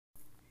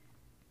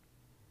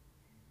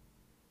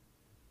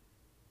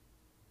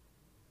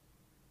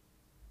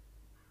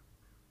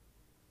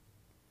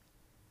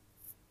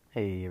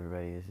Hey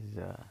everybody, this is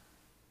your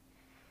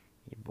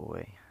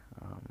boy.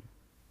 Um,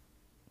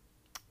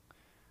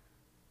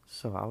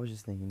 so I was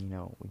just thinking,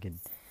 we could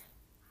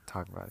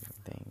talk about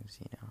different things,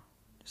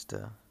 just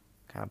to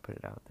kind of put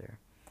it out there.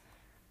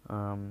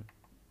 Um,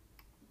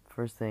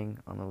 First thing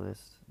on the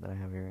list that I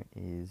have here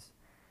is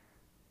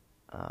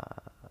uh,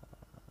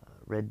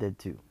 Red Dead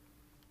 2.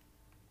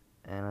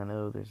 And I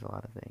know there's a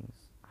lot of things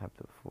hyped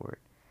up for it.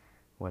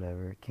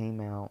 Whatever. It came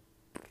out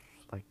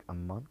like a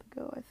month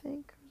ago, I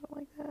think, or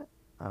something like that.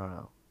 I don't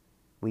know.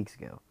 Weeks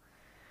ago.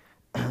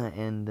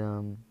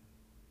 and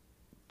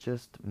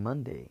just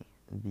Monday,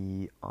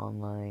 the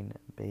online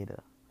beta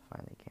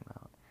finally came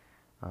out.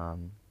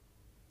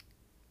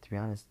 To be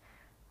honest,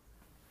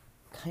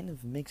 kind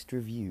of mixed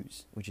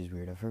reviews, which is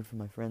weird. I've heard from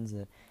my friends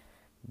that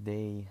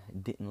they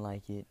didn't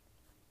like it,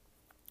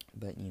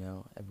 but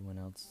everyone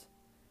else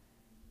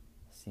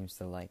seems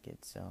to like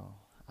it, so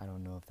I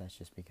don't know if that's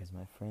just because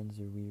my friends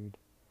are weird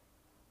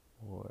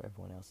or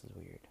everyone else is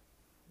weird.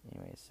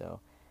 Anyway, so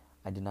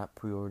I did not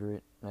pre-order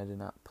it, and I did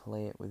not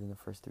play it within the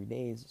first 3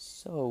 days,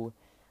 so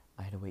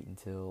I had to wait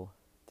until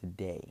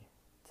today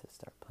to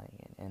start playing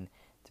it. And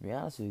to be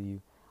honest with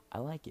you, I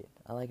like it.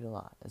 I like it a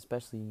lot,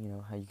 especially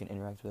how you can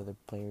interact with other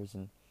players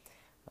and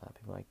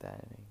people like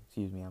that.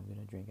 Excuse me, I'm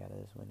gonna drink out of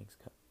this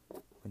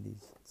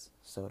Wendy's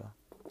soda.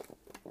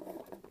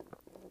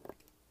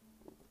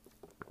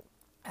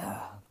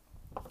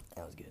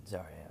 That was good.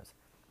 Sorry, I just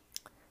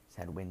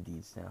had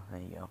Wendy's. So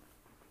there you go.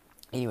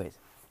 Anyways,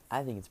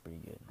 I think it's pretty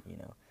good.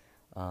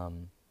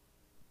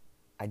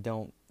 I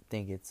don't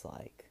think it's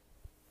like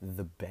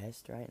the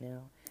best right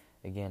now.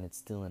 Again, it's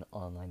still an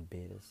online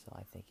beta, so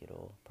I think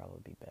it'll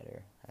probably be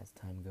better as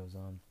time goes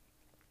on.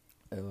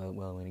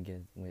 Well, when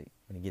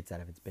it gets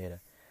out of its beta,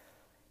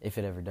 if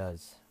it ever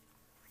does.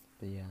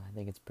 But yeah, I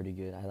think it's pretty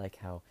good. I like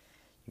how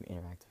you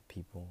interact with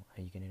people,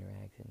 how you can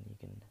interact, and you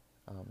can,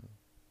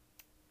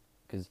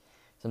 because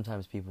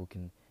sometimes people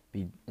can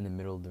be in the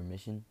middle of their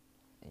mission,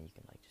 and you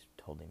can like just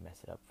totally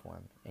mess it up for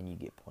them, and you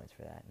get points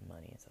for that and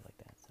money and stuff like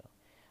that. So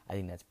I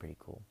think that's pretty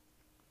cool.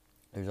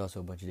 There's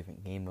also a bunch of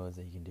different game modes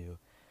that you can do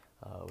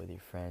with your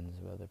friends,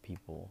 with other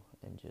people,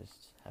 and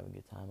just have a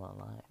good time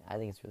online. I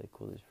think it's really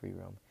cool. There's Free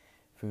Roam.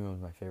 Free Roam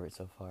is my favorite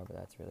so far, but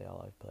that's really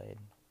all I've played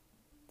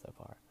so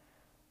far.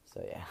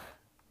 So yeah.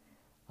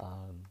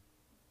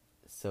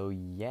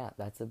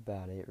 That's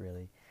about it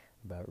really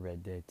about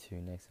Red Dead 2.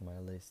 Next on my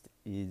list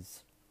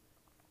is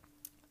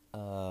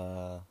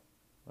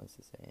what's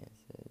it say? It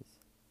says it's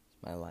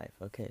my life.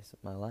 Okay, so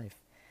my life.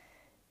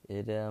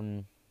 It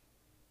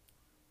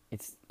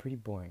it's pretty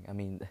boring. I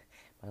mean,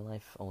 my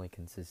life only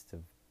consists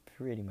of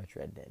pretty much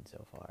Red Dead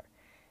so far.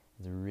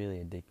 It's really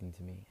addicting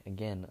to me.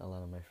 Again, a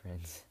lot of my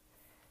friends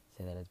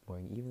say that it's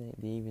boring.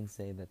 They even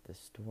say that the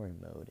story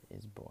mode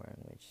is boring,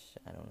 which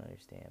I don't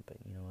understand, but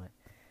you know what?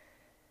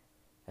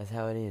 That's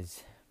how it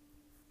is.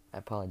 I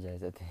apologize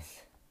that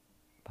this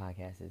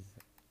podcast is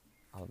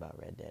all about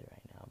Red Dead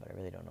right now, but I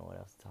really don't know what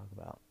else to talk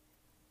about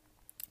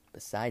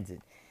besides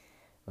it.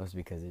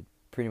 Mostly because it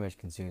pretty much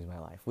consumes my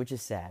life, which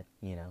is sad,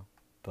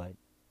 but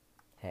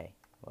hey,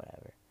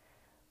 whatever.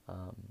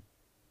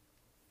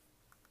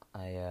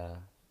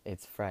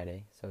 It's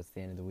Friday, so it's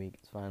the end of the week.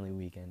 It's finally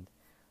weekend.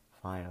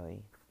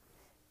 Finally.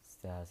 It's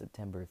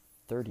September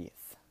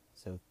 30th.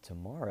 So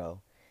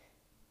tomorrow,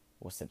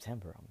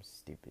 September, I'm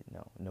stupid.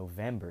 No,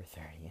 November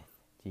 30th.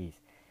 Jeez.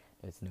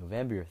 It's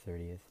November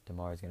 30th.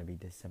 Tomorrow's going to be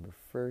December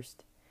 1st.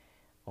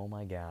 Oh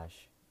my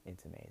gosh,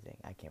 it's amazing.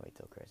 I can't wait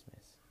till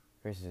Christmas.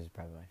 Christmas is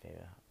probably my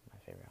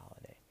favorite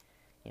holiday.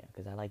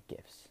 Because I like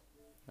gifts.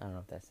 I don't know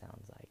if that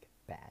sounds like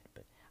bad,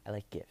 but I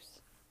like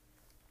gifts.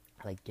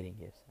 I like getting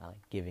gifts. I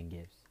like giving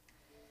gifts.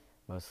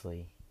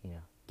 Mostly,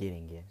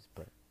 getting gifts,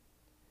 but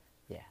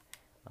yeah.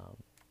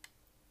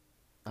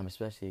 I'm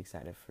especially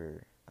excited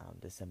for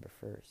December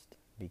 1st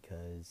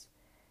because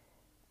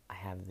I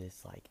have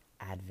this like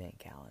advent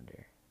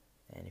calendar.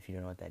 And if you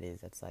don't know what that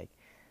is, that's like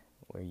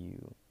where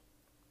you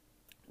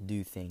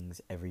do things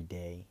every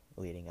day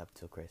leading up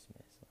till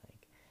Christmas.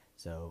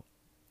 So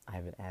I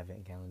have an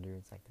advent calendar.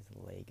 It's like this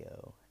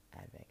Lego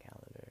advent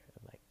calendar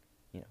of like,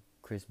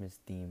 Christmas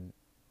themed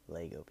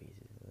Lego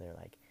pieces. They're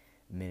like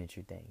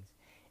miniature things.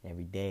 And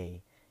every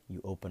day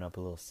you open up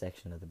a little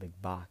section of the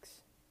big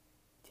box,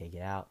 take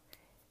it out,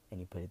 and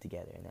you put it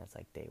together. And that's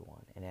like day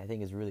one. And I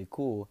think it's really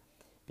cool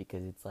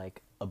because it's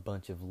like a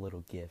bunch of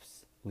little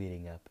gifts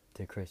leading up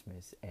to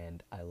Christmas.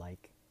 And I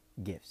like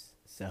gifts.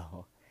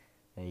 So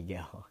there you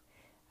go.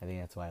 I think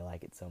that's why I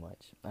like it so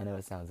much. I know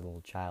it sounds a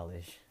little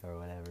childish or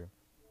whatever,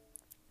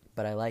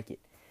 but I like it.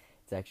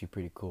 It's actually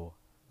pretty cool.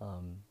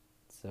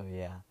 So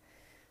yeah,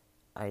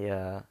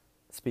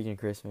 speaking of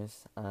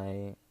Christmas,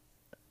 I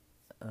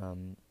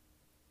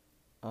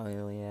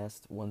only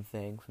asked one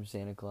thing from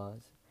Santa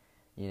Claus.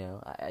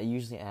 I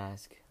usually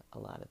ask a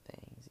lot of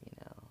things.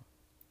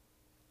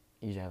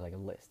 Usually I have like a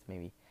list.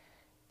 Maybe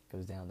it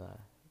goes down to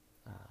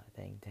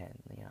thing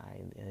 10.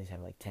 I at least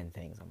have like 10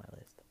 things on my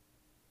list.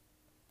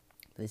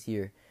 This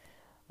year,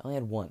 I only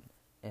had one,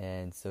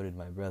 and so did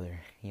my brother.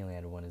 He only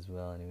had one as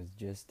well, and it was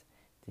just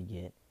to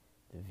get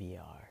the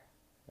VR.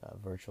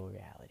 virtual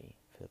reality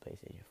for the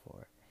PlayStation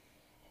 4.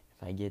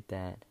 If I get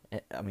that,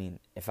 I mean,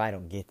 if I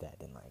don't get that,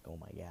 then like, oh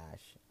my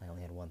gosh, I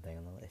only had one thing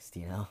on the list,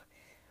 you know.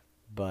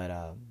 But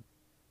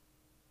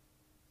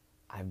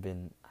I've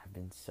been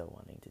so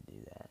wanting to do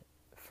that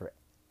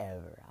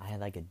forever. I had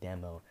like a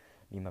demo.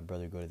 Me and my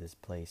brother go to this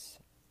place.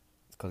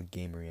 It's called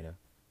Game Arena,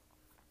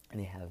 and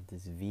they have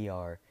this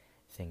VR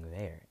thing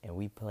there, and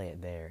we play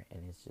it there,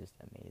 and it's just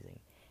amazing.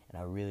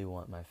 And I really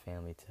want my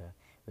family to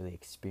really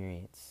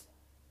experience,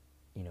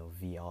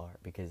 VR,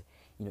 because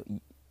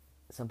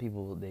some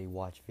people, they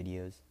watch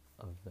videos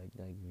of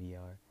like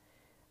VR,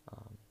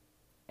 um,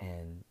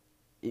 and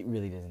it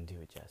really doesn't do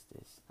it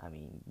justice. I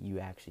mean, you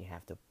actually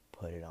have to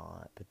put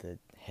the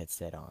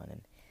headset on,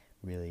 and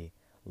really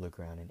look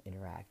around and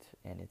interact,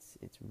 and it's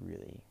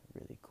really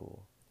really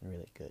cool and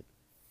really good.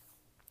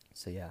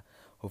 So yeah,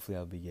 hopefully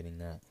I'll be getting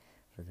that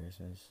for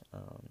Christmas.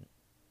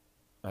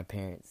 My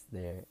parents,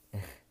 they're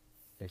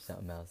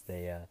something else.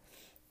 They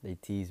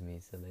tease me,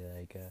 so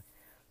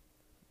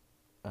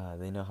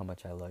they know how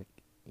much I like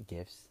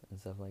gifts and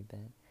stuff like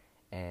that.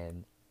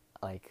 And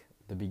like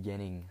the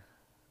beginning,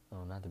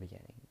 oh not the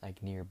beginning,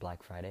 like near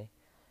Black Friday,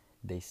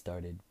 they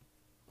started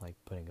like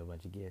putting a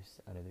bunch of gifts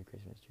under the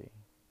Christmas tree,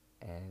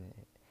 and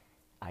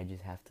I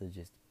just have to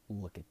just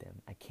look at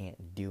them. I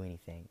can't do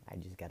anything. I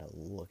just gotta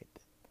look at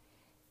them,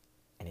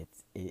 and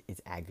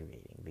it's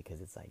aggravating because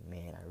it's like,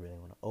 man, I really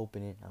want to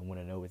open it. I want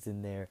to know what's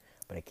in there,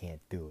 but I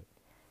can't do it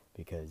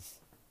because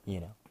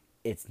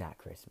it's not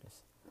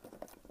Christmas.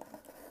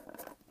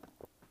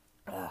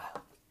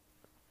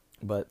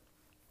 But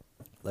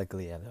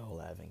luckily, I have the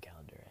whole Advent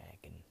calendar. I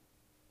can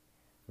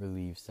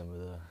relieve some of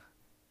the,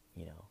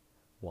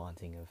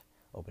 wanting of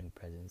opening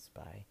presents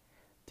by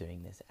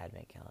doing this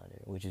Advent calendar,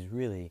 which is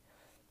really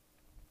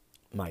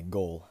my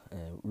goal.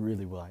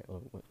 Really, what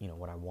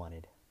I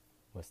wanted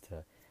was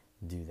to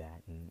do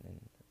that and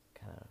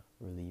kind of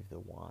relieve the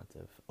want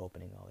of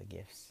opening all the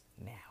gifts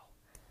now.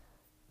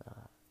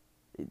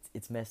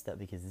 It's messed up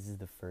because this is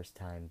the first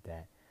time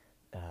that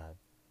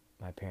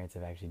my parents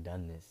have actually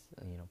done this.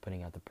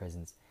 Putting out the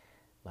presents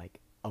like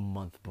a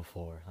month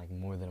before, like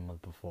more than a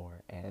month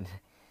before, and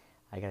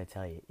I gotta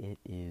tell you, it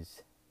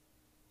is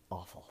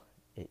awful.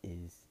 It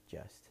is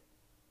just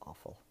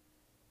awful.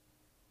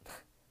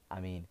 I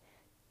mean,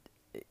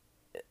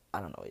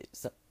 I don't know.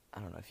 I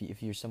don't know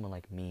if you're someone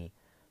like me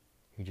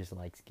who just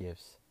likes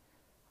gifts.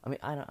 I mean,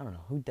 I don't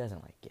know who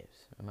doesn't like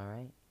gifts. Am I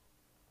right?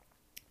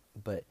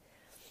 But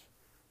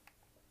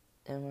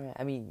am I right?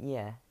 I mean,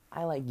 yeah,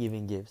 I like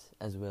giving gifts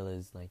as well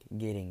as like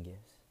getting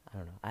gifts. I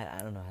don't know. I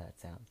don't know how that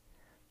sounds.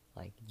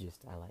 Like,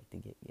 just I like to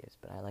get gifts,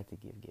 but I like to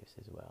give gifts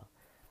as well,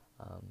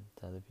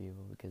 to other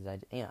people, because I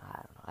don't know.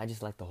 I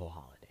just like the whole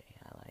holiday.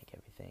 I like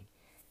everything.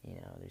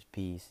 There's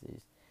peace.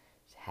 There's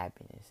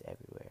happiness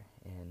everywhere,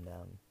 and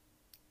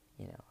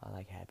I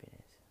like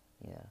happiness.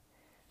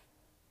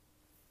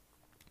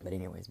 But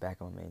anyways, back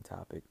on the main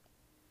topic.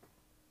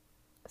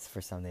 It's the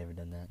first time they've ever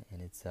done that,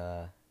 and it's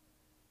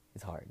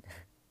hard.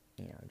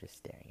 Just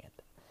staring at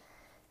them.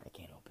 I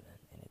can't open it,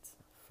 and it's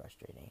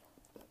frustrating.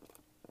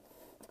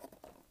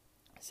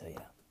 So yeah.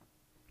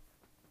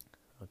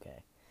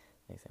 Okay.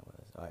 Next thing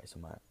was, alright, so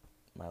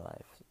my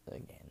life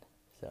again.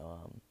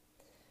 So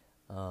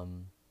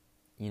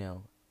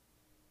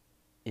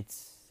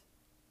it's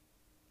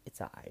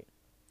alright.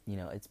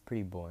 It's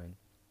pretty boring.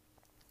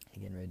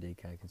 Getting ready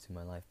to kind of consume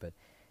my life, but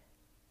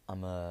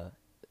I'm a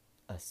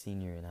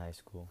senior in high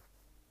school,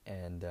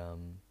 and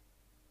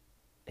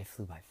it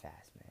flew by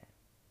fast, man.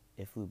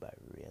 It flew by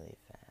really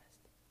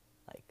fast.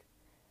 Like,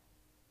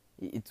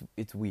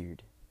 it's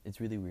weird. It's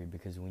really weird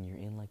because when you're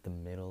in like the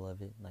middle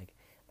of it, like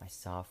my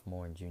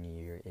sophomore and junior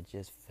year, it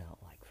just felt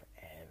like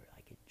forever.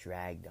 Like it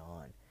dragged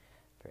on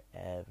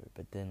forever.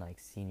 But then like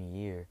senior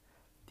year,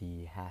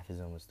 the half is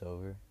almost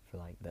over for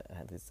like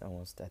it's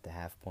almost at the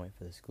half point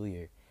for the school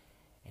year,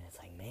 and it's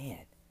like,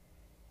 man,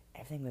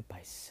 everything went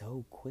by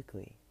so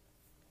quickly,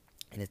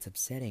 and it's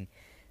upsetting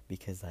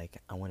because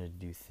like I wanted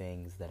to do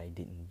things that I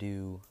didn't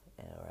do,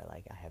 or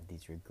like I have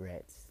these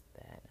regrets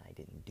that I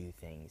didn't do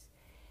things,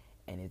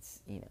 and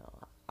it's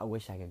I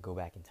wish I could go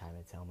back in time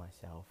and tell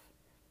myself,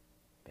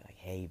 be like,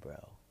 hey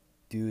bro,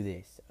 do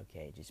this,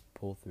 okay, just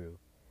pull through,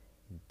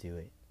 do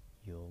it,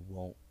 you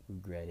won't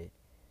regret it,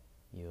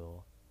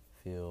 you'll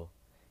feel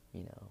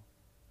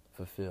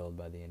fulfilled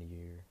by the end of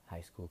your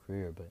high school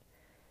career. But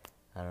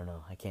I don't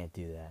know, I can't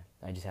do that.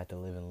 I just have to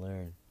live and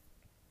learn.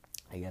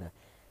 I gotta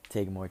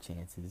take more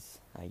chances,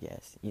 I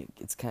guess.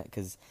 It's kind of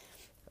because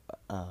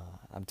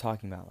I'm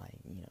talking about like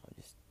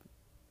just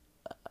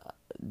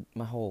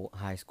my whole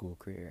high school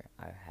career.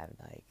 I've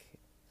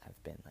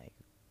been like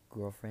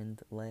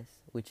girlfriend-less,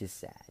 which is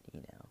sad.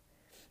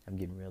 I'm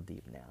getting real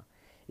deep now.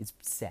 It's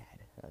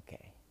sad,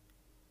 okay.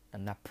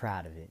 I'm not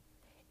proud of it.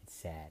 It's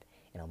sad,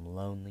 and I'm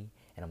lonely,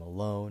 and I'm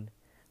alone.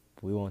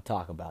 But we won't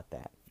talk about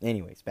that.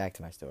 Anyways, back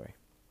to my story.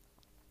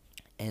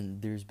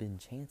 And there's been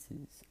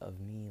chances of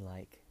me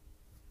like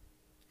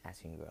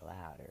asking a girl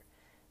out or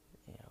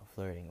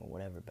flirting or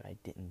whatever, but I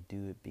didn't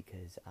do it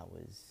because I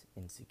was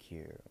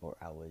insecure or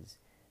I was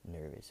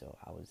nervous or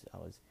I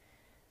was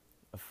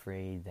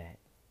afraid that,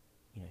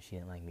 she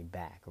didn't like me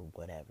back or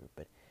whatever.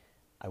 But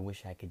I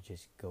wish I could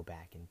just go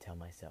back and tell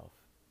myself,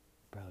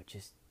 bro,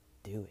 just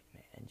do it,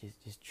 man.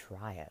 Just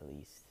try at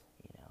least.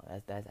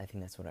 That's I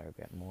think that's what I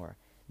regret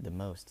the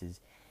most is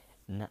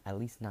not at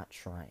least not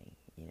trying.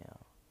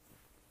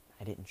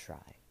 I didn't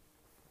try.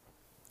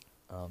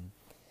 Um,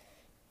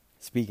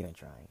 Speaking of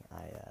trying,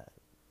 I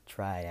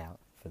tried out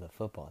for the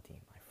football team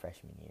my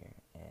freshman year,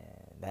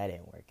 and that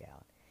didn't work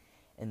out.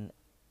 And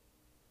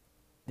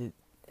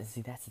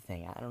see, that's the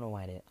thing. I don't know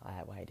why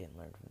I didn't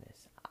learn from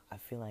this. I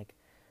feel like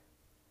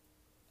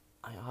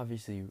I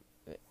obviously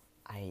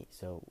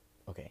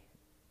okay.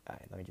 All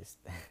right, let me just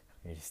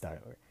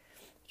start over.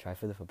 I tried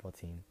for the football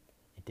team.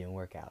 It didn't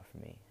work out for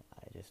me.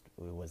 It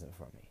wasn't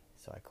for me,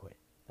 so I quit.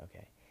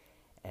 Okay,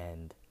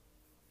 and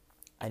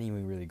I didn't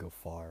even really go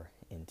far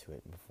into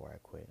it before I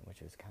quit,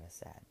 which was kind of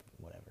sad,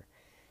 but whatever.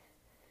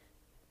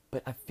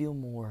 But I feel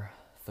more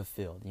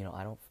fulfilled.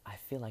 I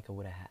feel like I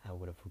would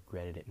have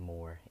regretted it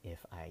more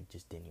if I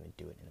just didn't even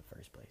do it in the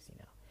first place.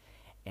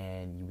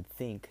 And you would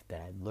think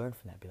that I'd learn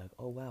from that, be like,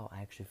 oh wow,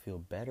 I actually feel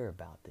better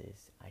about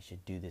this. I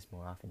should do this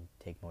more often,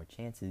 take more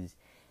chances,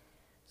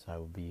 so I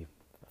would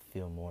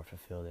feel more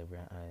fulfilled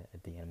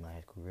at the end of my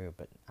high school career.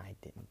 But I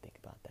didn't think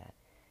about that.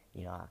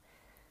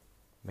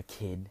 I'm a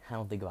kid. I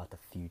don't think about the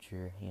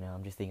future.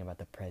 I'm just thinking about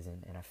the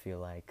present, and I feel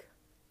like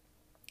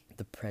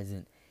the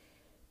present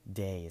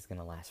day is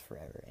gonna last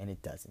forever, and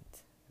it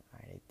doesn't. All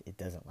right, it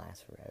doesn't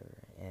last forever,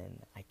 and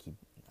I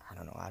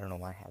don't know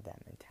why I have that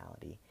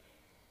mentality.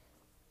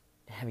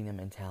 Having that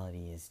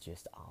mentality is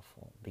just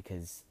awful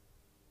because,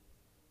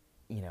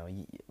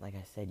 like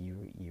I said,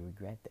 you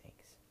regret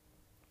things.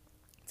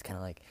 It's kind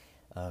of like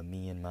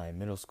me in my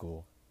middle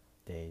school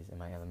days, in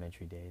my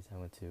elementary days. I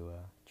went to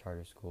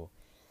charter school,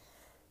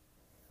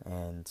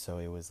 and so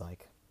it was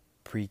like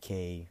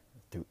pre-K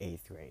through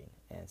 8th grade,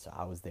 and so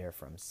I was there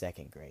from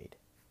 2nd grade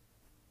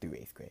through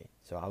 8th grade.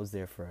 So I was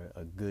there for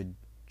a good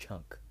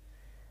chunk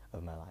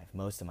of my life.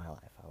 Most of my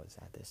life I was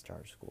at this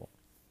charter school,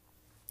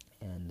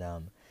 and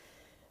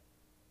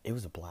it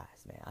was a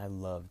blast, man. I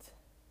loved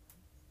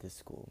this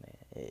school,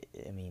 man.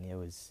 It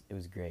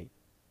was great.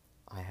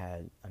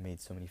 I made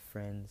so many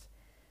friends.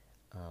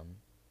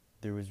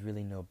 There was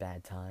really no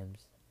bad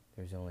times.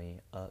 There was only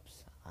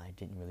ups. I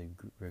didn't really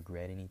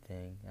regret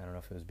anything. I don't know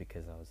if it was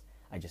because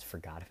I just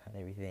forgot about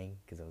everything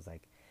because I was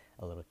like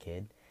a little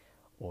kid,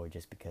 or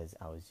just because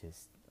I was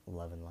just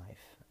loving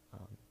life,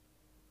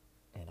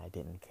 and I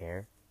didn't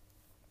care.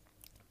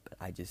 But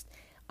I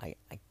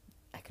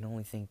can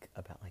only think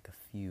about like a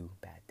few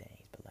bad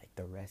things, but like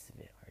the rest of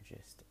it are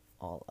just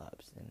all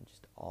ups and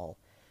just all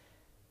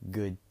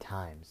good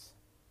times.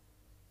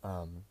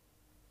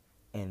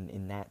 And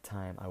in that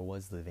time, I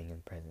was living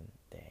in present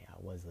day. I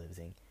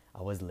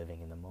was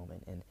living in the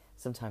moment, and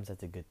sometimes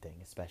that's a good thing,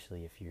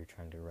 especially if you're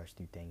trying to rush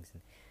through things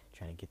and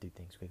trying to get through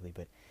things quickly.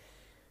 But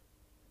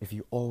if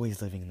you're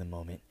always living in the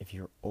moment, if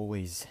you're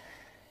always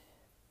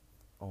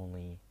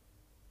only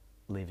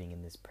living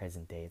in this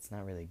present day, it's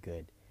not really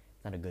good.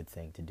 It's not a good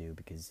thing to do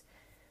because,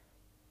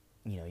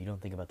 you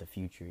don't think about the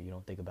future. You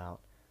don't think about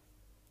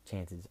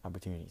chances,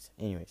 opportunities.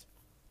 Anyways,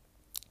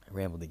 I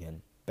rambled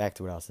again. Back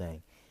to what I was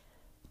saying.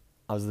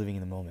 I was living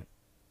in the moment,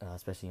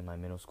 especially in my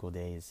middle school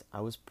days. I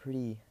was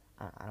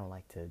I don't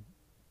like to,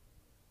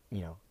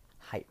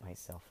 hype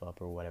myself up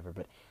or whatever,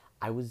 but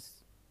I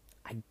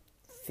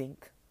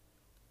think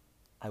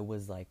I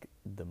was like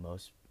the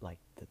most, like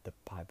the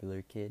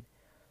popular kid.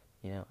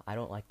 I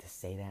don't like to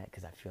say that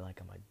because I feel like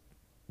I'm a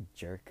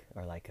jerk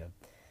or like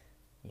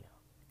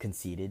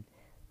conceited.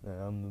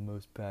 I'm the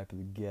most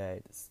popular guy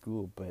at the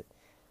school, but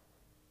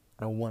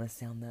I don't want to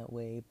sound that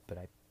way, but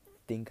I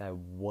think I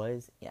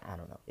was. Yeah, I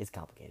don't know. It's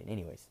complicated.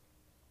 Anyways,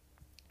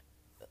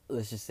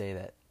 let's just say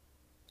that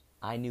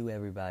I knew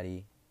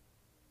everybody,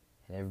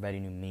 and everybody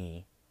knew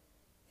me,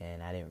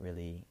 and I didn't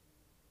really,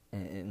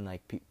 and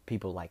like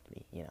people liked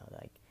me.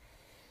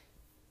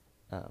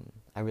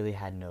 I really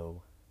had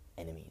no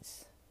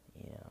enemies,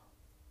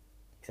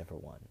 except for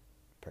one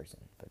person,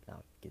 but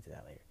I'll get to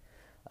that later.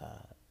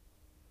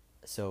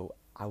 So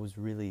I was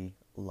really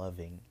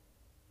loving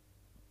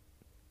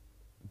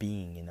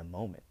being in the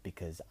moment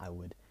because I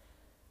would,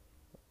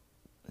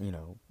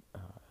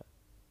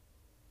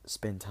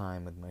 spend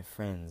time with my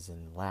friends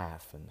and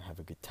laugh and have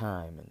a good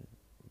time and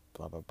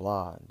blah, blah,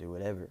 blah, and do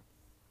whatever.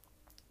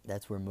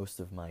 That's where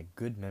most of my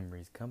good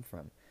memories come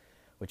from,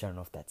 which I don't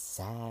know if that's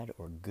sad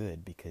or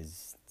good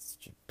because it's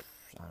just,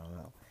 I don't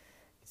know.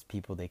 It's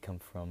people, they come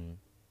from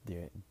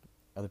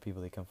other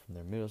people, they come from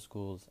their middle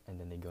schools, and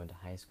then they go into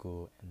high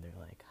school, and they're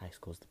like, high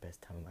school's the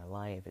best time of my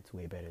life, it's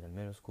way better than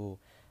middle school.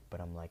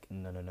 But I'm like,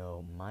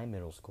 no, my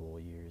middle school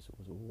years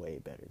was way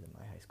better than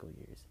my high school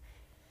years,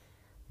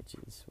 which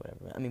is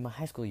whatever. I mean, my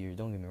high school years,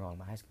 don't get me wrong,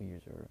 my high school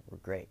years were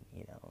great,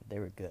 they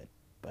were good,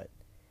 but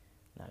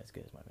not as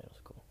good as my middle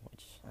school,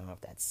 which I don't know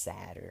if that's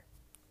sad or,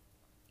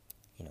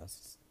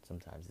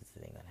 sometimes it's the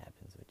thing that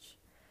happens, which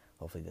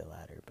hopefully the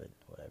latter, but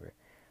whatever.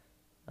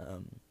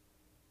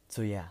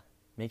 So yeah,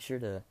 make sure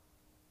to,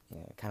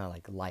 kind of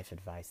like life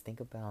advice,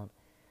 think about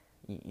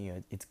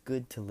it's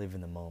good to live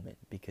in the moment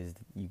because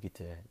you get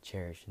to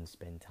cherish and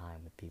spend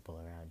time with people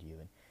around you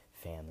and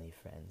family,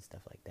 friends,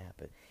 stuff like that.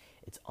 But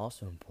it's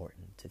also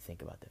important to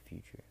think about the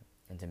future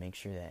and to make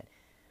sure that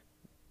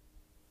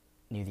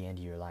near the end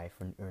of your life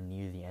or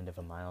near the end of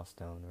a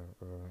milestone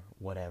or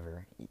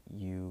whatever,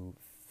 you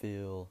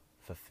feel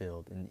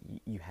fulfilled and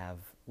you have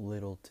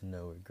little to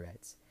no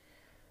regrets,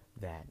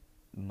 that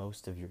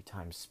most of your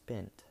time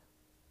spent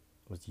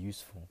was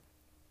useful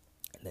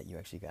and that you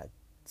actually got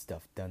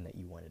stuff done that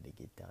you wanted to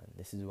get done.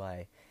 This is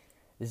why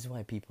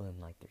people in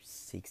like their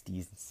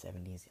 60s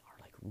and 70s are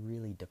like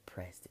really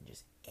depressed and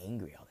just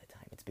angry all the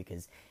time. It's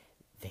because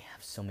they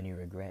have so many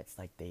regrets.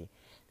 Like they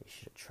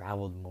should have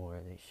traveled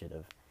more, they should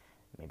have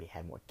maybe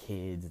had more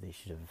kids, they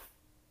should have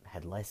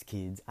had less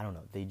kids. I don't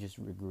know. They just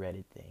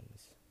regretted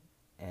things.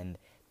 And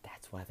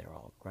that's why they're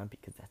all grumpy,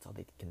 because that's all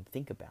they can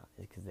think about,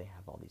 is because they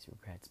have all these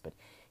regrets. But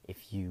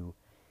if you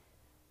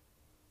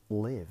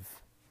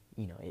live,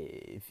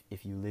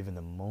 if you live in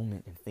the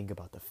moment and think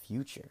about the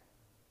future,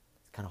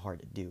 it's kind of hard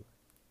to do.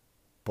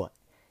 But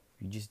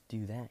if you just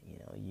do that,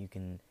 you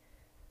can,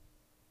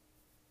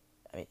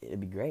 it'd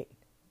be great.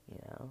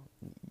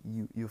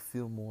 You'll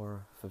feel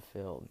more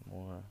fulfilled,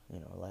 more,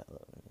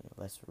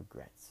 less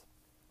regrets.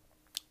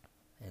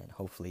 And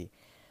hopefully,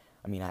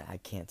 I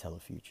can't tell the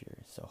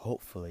future, so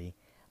hopefully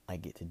I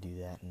get to do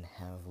that and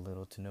have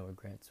little to no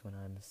regrets when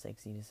I'm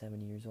 60 to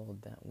 70 years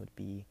old. That would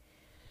be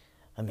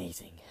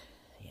amazing,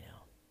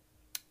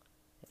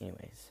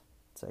 Anyways,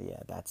 so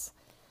yeah, that's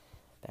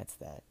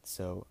that.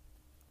 So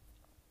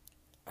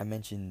I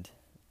mentioned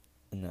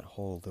in that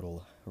whole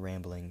little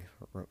rambling,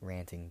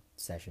 ranting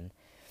session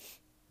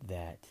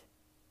that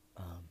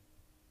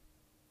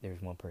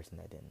there's one person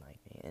that didn't like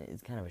me, and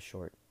it's kind of a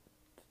short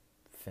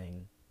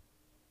thing,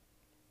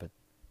 but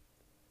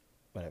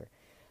whatever.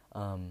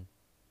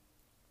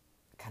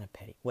 Kind of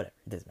petty. Whatever.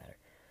 It doesn't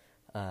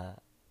matter.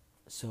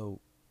 So,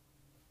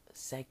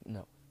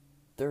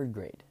 third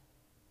grade.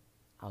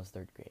 I was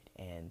third grade,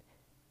 and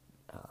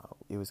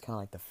it was kind of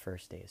like the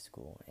first day of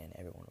school, and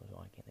everyone was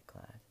walking into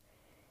class.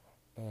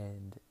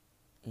 And,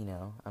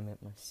 I'm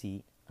at my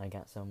seat. I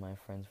got some of my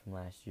friends from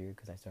last year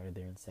because I started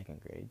there in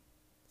second grade.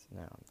 So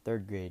now I'm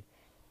third grade.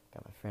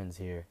 Got my friends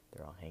here.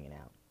 They're all hanging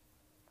out.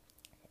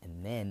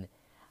 And then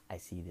I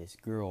see this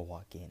girl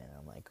walk in, and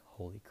I'm like,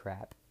 holy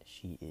crap,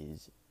 she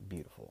is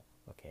beautiful.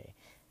 Okay,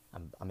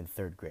 I'm in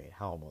third grade.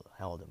 How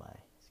old am I?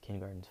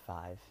 Kindergarten's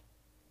 5,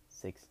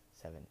 6,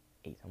 7,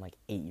 8. I'm like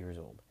 8 years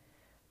old.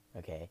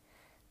 Okay,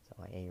 so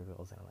I'm like 8 years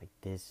old, and I'm like,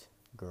 this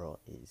girl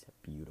is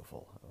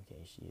beautiful.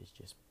 Okay, she is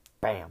just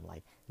bam,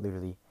 like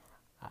literally.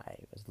 I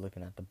was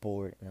looking at the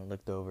board, and I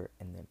looked over,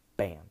 and then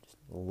bam, just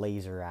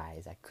laser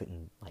eyes. I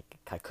couldn't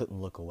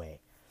look away.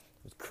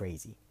 It was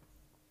crazy.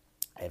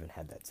 I haven't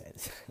had that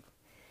since.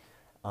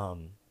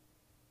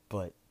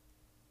 But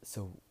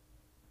so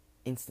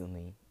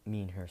instantly,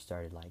 me and her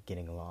started like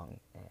getting along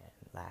and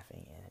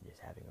laughing and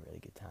just having a really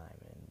good time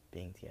and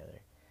being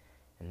together.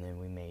 And then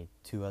we made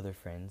 2 other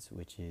friends,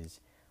 which is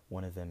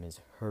one of them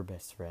is her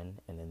best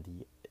friend, and then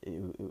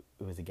it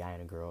was a guy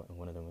and a girl, and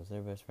one of them was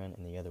their best friend,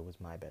 and the other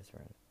was my best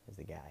friend, is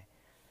the guy.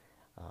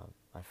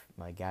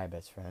 My guy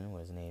best friend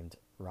was named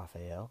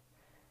Raphael,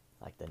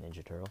 like the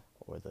Ninja Turtle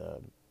or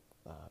the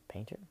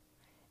painter,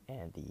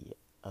 and the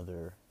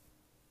other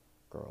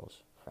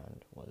girl's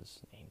friend was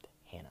named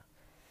Hannah.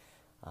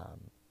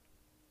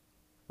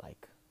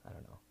 I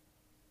don't know,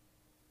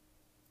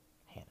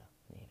 Hannah,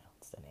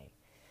 it's the name.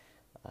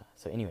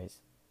 So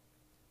anyways,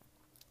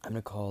 I'm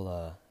gonna call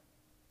the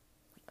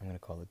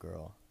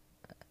girl,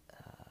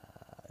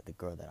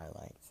 that I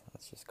liked.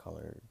 Let's just call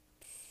her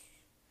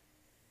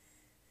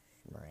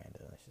Miranda.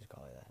 Let's just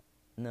call her that.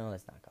 No,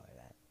 let's not call her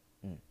that.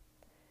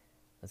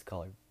 Let's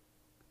call her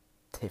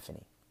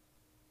Tiffany.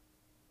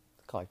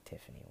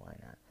 Why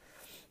not?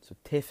 So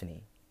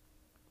Tiffany,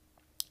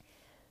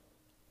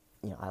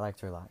 I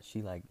liked her a lot.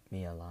 She liked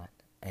me a lot,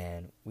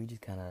 and we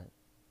just kind of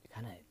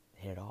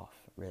hit it off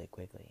really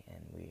quickly.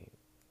 And we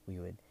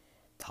would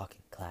talk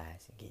in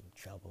class and get in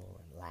trouble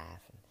and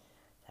laugh and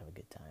have a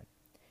good time.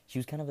 She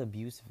was kind of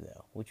abusive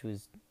though, which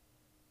was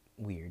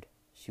weird.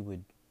 She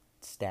would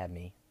stab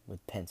me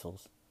with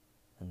pencils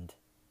and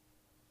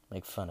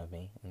make fun of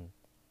me and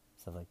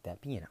stuff like that.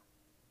 But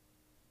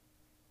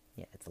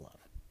yeah, it's love.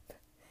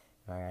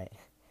 All right.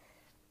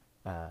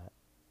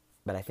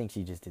 But I think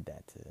she just did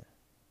that to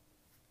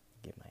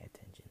get my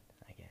attention,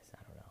 I guess.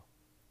 I don't know.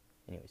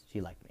 Anyways,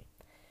 she liked me.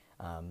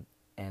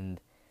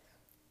 And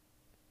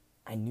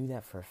I knew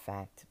that for a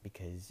fact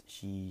because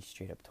she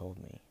straight up told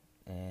me,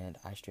 and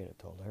I straight up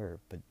told her,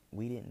 but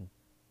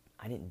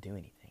I didn't do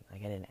anything.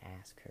 Like, I didn't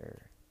ask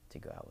her to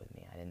go out with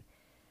me.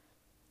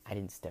 I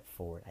didn't step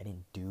forward. I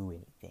didn't do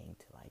anything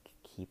to, like,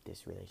 keep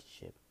this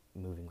relationship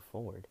moving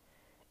forward.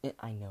 And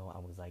I know I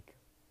was, like,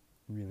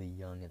 really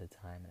young at the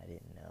time, and I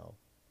didn't know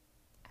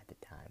at the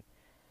time.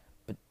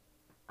 But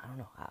I don't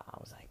know. I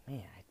was like,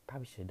 man, I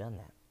probably should have done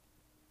that.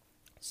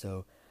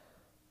 So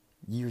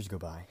years go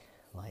by,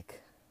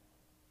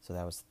 so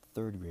that was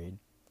third grade.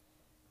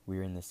 We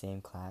were in the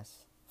same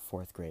class,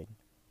 fourth grade.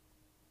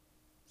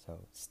 So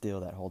still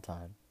that whole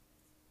time,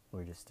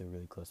 we're just still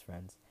really close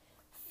friends.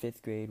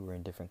 5th grade, we're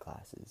in different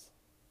classes.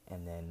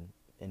 And then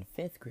in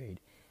 5th grade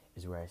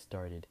is where I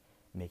started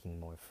making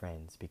more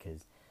friends,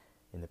 because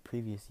in the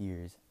previous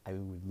years, I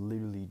would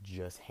literally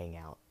just hang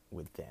out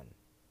with them,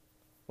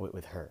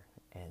 with her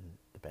and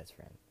the best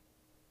friend.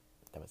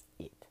 That was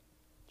it.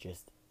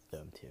 Just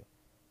them two.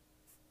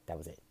 That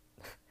was it.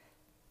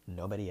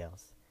 Nobody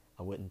else.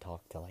 I wouldn't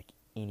talk to like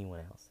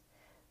anyone else.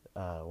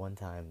 One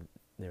time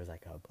there was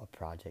like a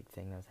project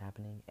thing that was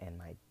happening, and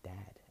my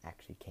dad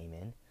actually came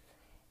in,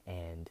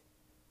 and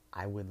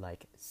I would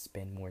like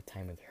spend more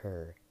time with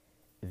her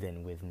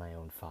than with my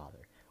own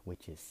father,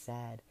 which is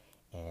sad.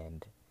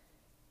 And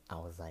I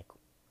was like,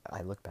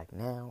 I look back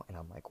now and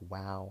I'm like,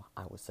 wow,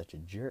 I was such a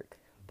jerk,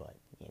 but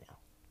you know,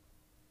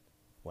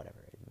 whatever.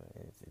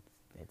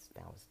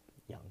 I was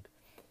young.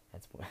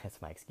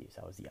 That's my excuse.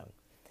 I was young.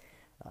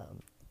 Um,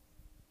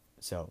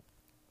 so,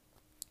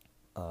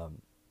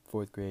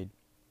 4th grade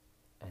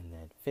and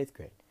then 5th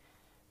grade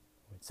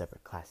with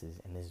separate classes,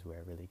 and this is where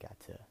I really got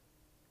to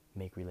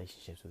make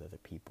relationships with other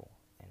people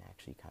and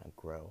actually kind of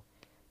grow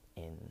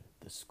in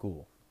the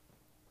school,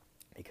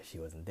 because she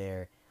wasn't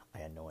there. I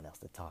had no one else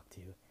to talk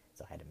to,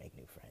 so I had to make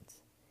new friends.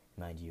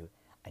 Mind you,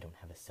 I don't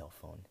have a cell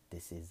phone.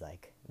 This is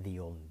like the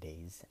olden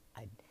days.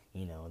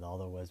 All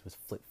there was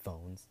flip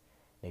phones,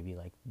 maybe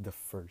like the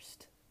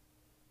first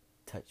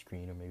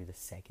touchscreen, or maybe the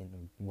second,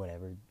 or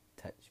whatever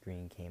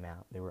touchscreen came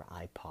out. There were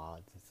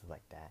iPods and stuff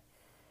like that.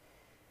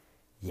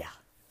 Yeah,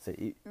 so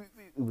it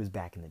was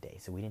back in the day.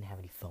 So we didn't have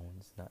any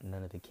phones.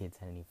 None of the kids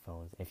had any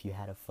phones. If you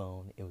had a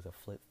phone, it was a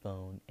flip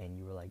phone, and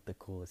you were like the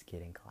coolest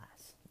kid in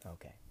class.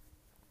 Okay.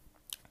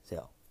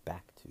 So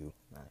back to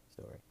my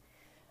story.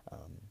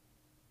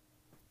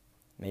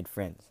 Made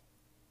friends.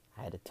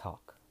 I had to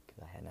talk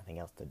because I had nothing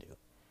else to do.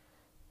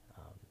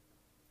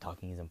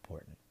 Talking is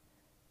important.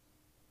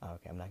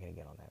 Okay, I'm not gonna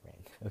get on that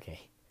rant. Okay,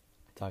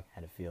 I talk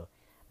how to feel.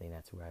 I think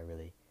that's where I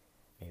really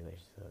make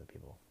relationships with other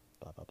people.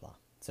 Blah blah blah.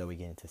 So we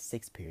get into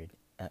sixth grade,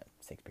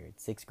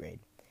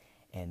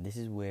 and this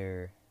is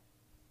where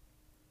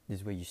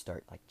you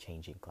start like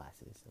changing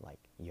classes. Like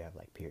you have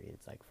like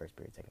periods, like first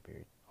period, second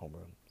period,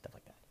 homeroom, stuff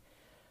like that.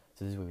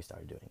 So this is what we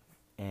started doing,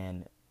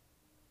 and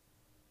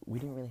we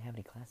didn't really have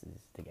any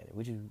classes together,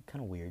 which is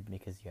kind of weird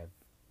because you have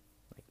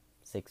like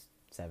 6,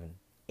 7,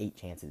 8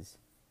 chances,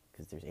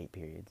 because there's 8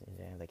 periods, and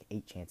you have like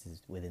 8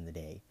 chances within the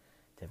day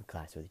to have a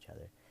class with each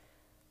other.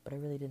 But I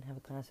really didn't have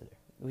a class with her,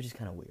 which is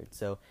kind of weird.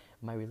 So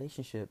my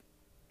relationship,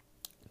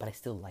 but I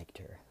still liked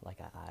her.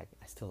 Like I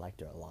still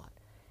liked her a lot,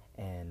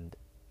 and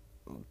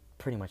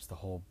pretty much the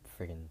whole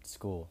friggin'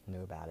 school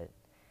knew about it,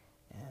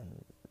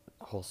 and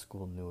the whole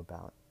school knew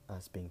about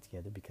us being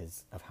together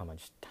because of how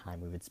much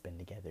time we would spend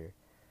together,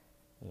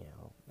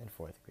 in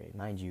 4th grade.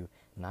 Mind you,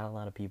 not a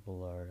lot of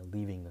people are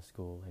leaving the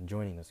school and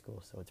joining the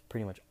school, so it's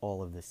pretty much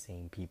all of the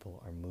same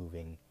people are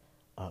moving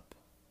up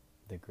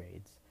the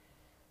grades,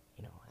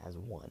 as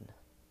one,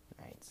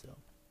 right?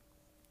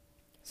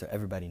 So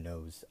everybody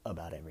knows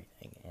about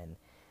everything, and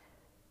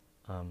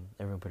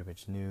everyone pretty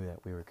much knew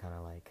that we were kind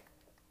of like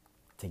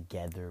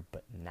together,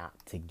 but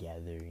not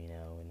together,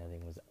 and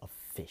nothing was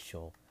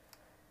official.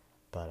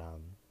 But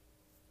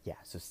yeah,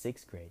 so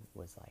 6th grade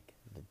was like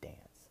the dance.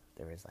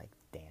 There was like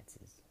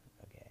dances,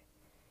 okay?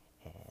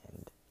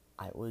 And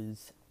I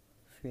was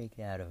freaked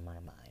out of my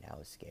mind. I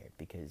was scared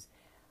because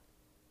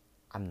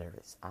I'm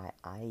nervous.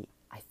 I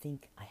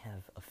think I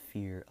have a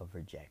fear of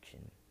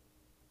rejection.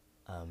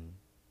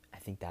 I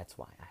think that's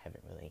why I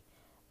haven't really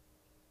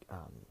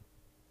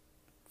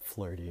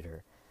flirted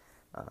or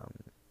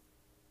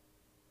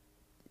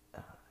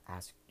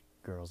asked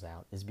girls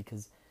out, is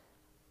because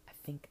I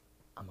think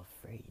I'm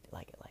afraid.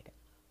 Like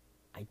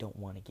I don't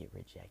want to get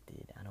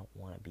rejected. I don't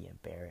want to be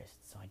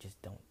embarrassed, so I just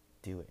don't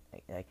do it.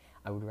 Like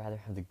I would rather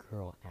have the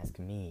girl ask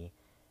me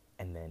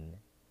and then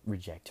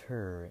reject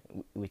her,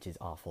 which is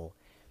awful,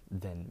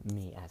 than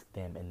me ask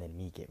them and then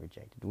me get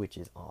rejected, which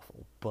is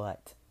awful.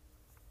 But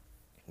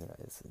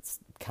it's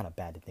kind of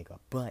bad to think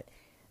about. But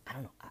I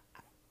don't know. I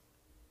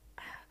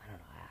don't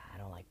know. I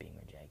don't like being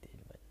rejected,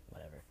 but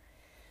whatever.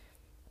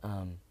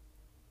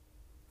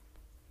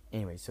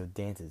 Anyway, so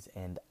dances,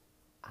 and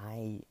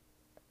I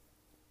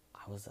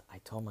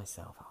told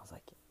myself, I was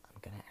like, I'm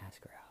gonna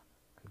ask her out.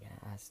 I'm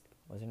gonna ask,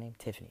 what's her name?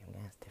 Tiffany. I'm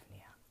gonna ask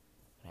Tiffany out.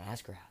 I'm gonna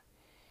ask her out,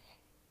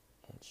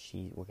 and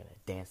we're gonna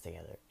dance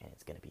together, and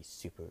it's gonna be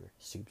super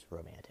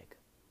romantic,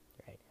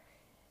 right?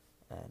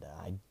 And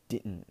I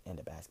didn't end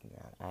up asking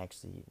her out. I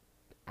actually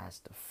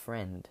asked a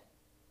friend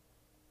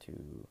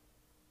to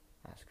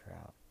ask her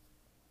out,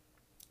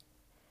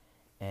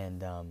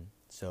 and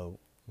so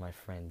my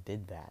friend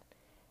did that,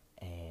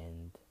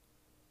 and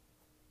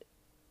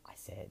I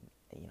said,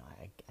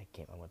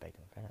 I went back to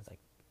my friend. I was like,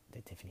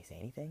 "Did Tiffany say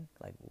anything?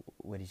 Like,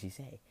 what did she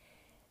say?"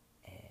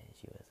 And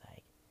she was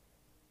like,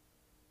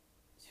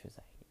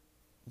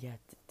 "Yeah."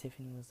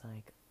 Tiffany was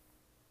like,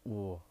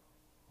 "Whoa,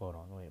 hold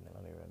on, wait a minute,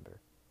 let me remember."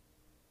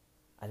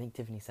 I think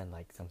Tiffany said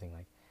like something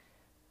like,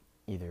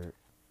 either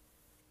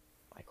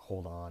like,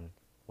 "Hold on,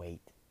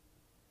 wait,"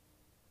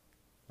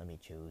 let me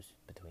choose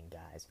between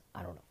guys.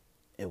 I don't know.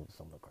 It was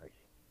something crazy.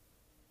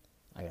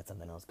 I got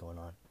something else going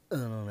on. I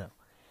don't know.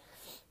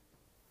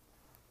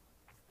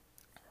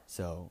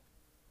 So,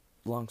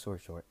 long story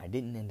short, I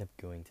didn't end up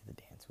going to the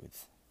dance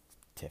with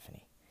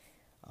Tiffany.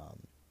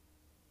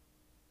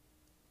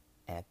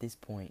 At this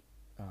point,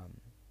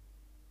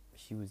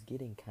 she was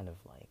getting kind of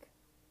like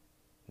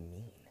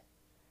mean.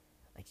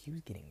 Like, she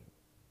was getting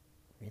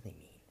really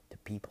mean to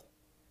people.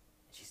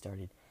 She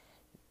started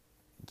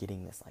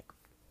getting this like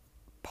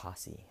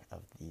posse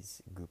of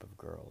these group of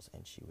girls,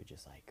 and she would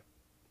just like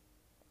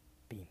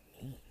be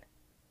mean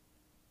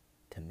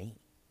to me.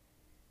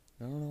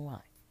 I don't know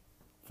why.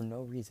 For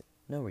no reason.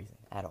 No reason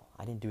at all.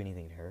 I didn't do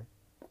anything to her.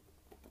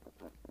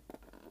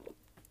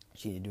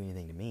 She didn't do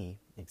anything to me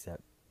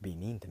except be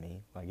mean to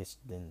me. Well, I guess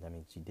then, I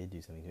mean, she did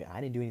do something to me.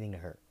 I didn't do anything to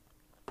her.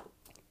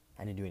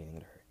 I didn't do anything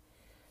to her.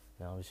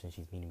 And all of a sudden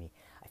she's mean to me.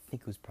 I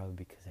think it was probably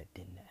because I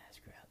didn't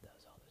ask her out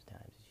all those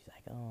times. She's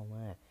like, oh,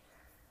 man.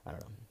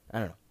 I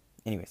don't know.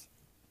 Anyways.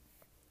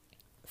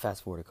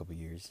 Fast forward a couple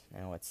years.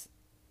 Now it's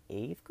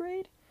 8th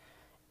grade.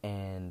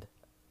 And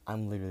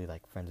I'm literally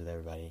like friends with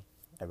everybody.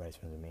 Everybody's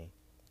friends with me.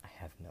 I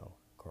have no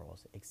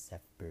girls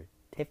except for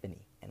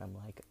Tiffany. And I'm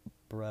like,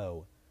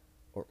 bro,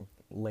 or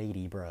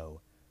lady, bro,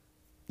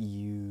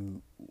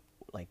 you,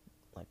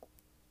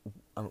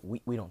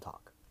 we don't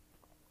talk.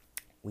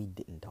 We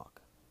didn't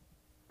talk.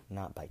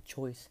 Not by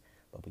choice,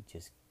 but we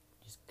just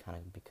kind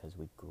of because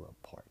we grew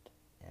apart.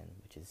 And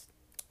which is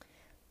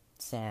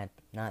sad,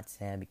 but not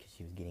sad because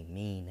she was getting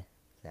mean.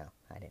 No,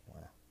 I didn't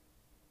want to,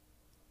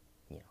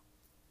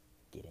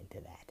 get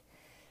into that.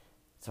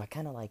 So I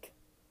kind of like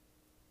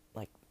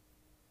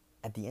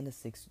at the end of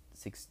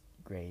sixth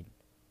grade,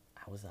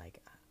 I was like,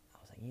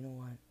 you know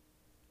what?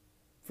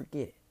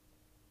 Forget it.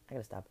 I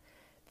gotta stop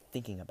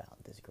thinking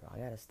about this girl. I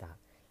gotta stop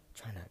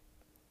trying to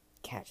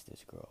catch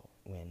this girl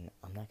when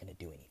I'm not gonna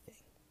do anything.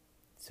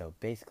 So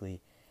basically,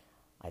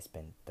 I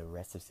spent the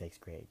rest of 6th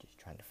grade just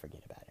trying to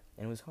forget about it.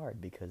 And it was hard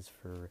because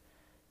for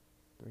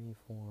 3,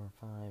 4,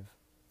 5,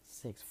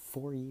 6,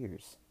 4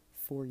 years,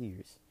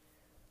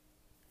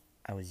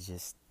 I was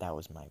just, that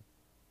was my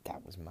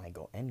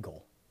goal, end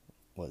goal,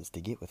 was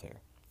to get with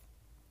her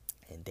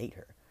and date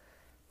her.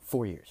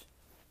 4 years,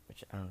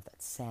 which I don't know if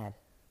that's sad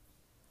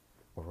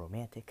or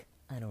romantic,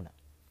 I don't know.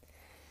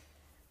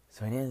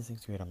 So in the end of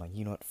 6th grade, I'm like,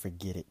 you know what,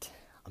 forget it,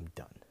 I'm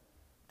done.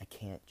 I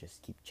can't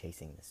just keep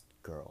chasing this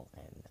girl,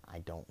 and I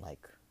don't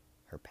like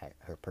her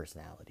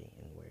personality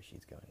and where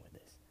she's going with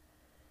this.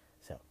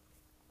 So,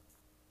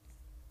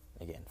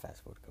 again,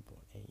 fast forward a couple,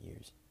 8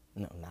 years.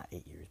 No, not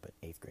 8 years, but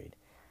 8th grade.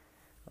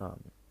 Stuff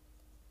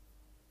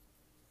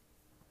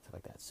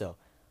like that. So,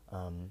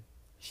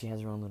 she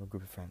has her own little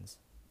group of friends,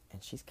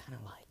 and she's kind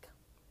of like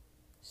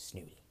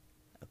snooty.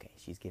 Okay,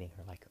 she's getting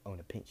her like own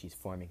opinion. She's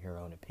forming her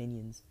own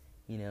opinions,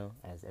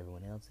 as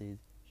everyone else is.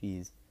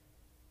 She's,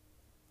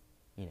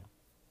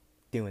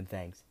 doing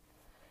things.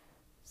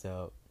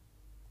 So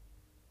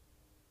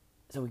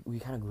we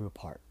kind of grew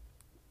apart.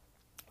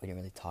 We didn't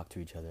really talk to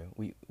each other.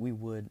 We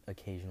would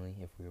occasionally,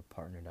 if we were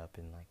partnered up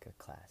in like a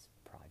class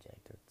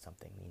project or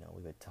something, we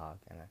would talk,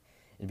 and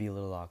it'd be a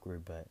little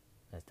awkward, but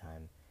as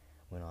time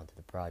went on to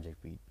the project,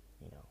 we'd,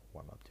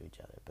 warm up to each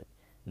other, but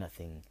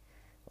nothing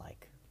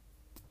like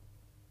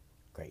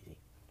crazy,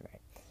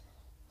 right?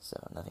 So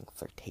nothing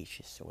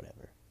flirtatious or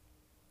whatever.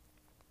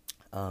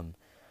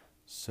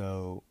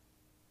 So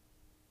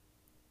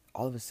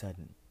all of a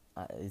sudden,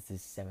 this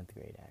is 7th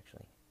grade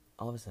actually.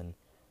 All of a sudden,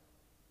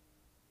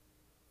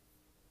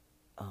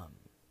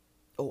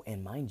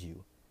 and mind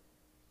you,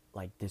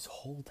 like this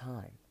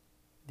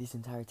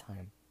entire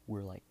time,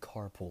 we're like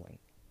carpooling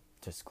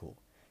to school.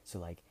 So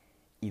like,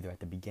 either at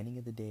the beginning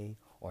of the day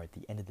or at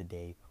the end of the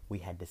day, we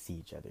had to see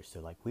each other.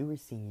 So like, we were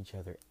seeing each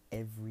other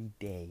every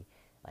day.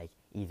 Like,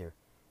 either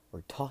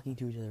we're talking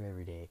to each other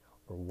every day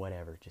or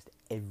whatever, just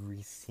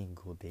every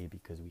single day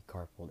because we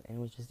carpooled. And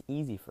it was just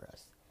easy for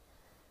us.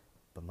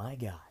 But my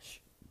gosh,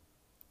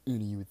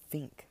 you would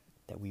think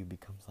that we would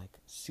become like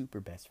super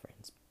best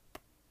friends.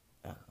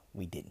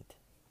 We didn't.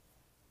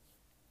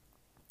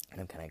 And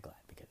I'm kind of glad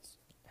because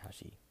how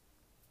she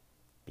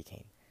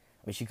became.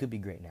 I mean, she could be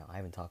great now. I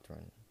haven't talked to her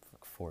in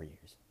 4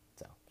 years.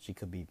 So she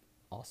could be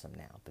awesome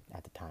now. But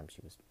at the time,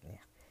 she was,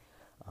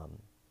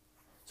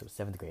 So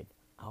 7th grade,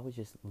 I was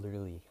just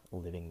literally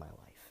living my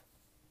life.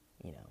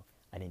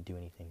 I didn't do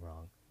anything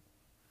wrong.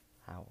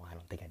 I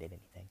don't think I did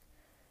anything.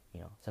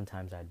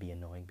 Sometimes I'd be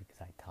annoying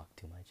because I talk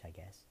too much, I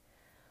guess.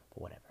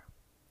 But whatever.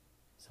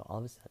 So all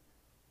of a sudden,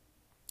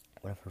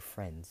 one of her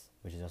friends,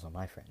 which is also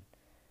my friend,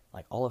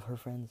 like all of her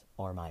friends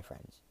are my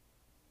friends.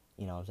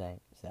 You know what I'm saying?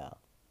 So,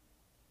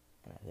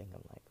 and I think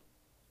I'm like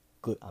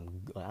good.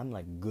 I'm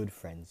like good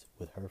friends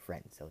with her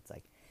friends. So it's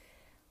like,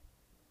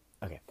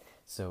 okay.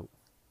 So,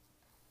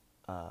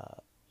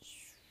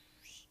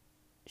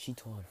 she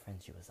told her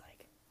friends, she was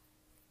like,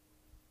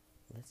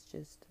 let's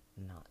just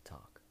not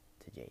talk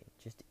to Jaden.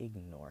 Just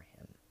ignore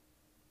him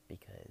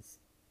because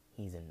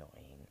he's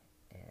annoying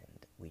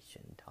and we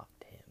shouldn't talk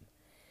to him.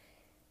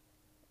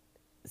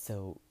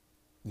 So,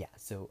 yeah,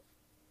 so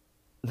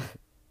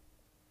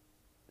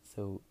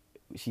So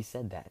she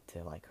said that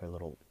to like her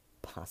little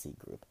posse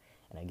group,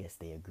 and I guess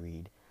they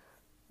agreed.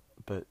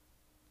 But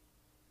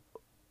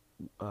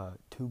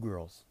two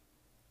girls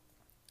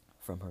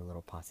from her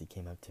little posse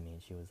came up to me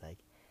and she was like,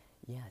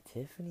 "Yeah,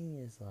 Tiffany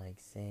is like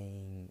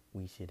saying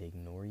we should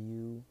ignore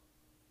you."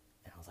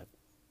 And I was like,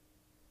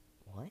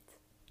 "What?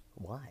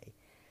 Why?"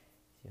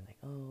 She was like,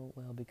 "Oh,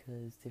 well,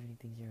 because Tiffany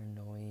thinks you're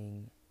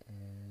annoying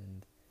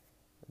and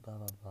blah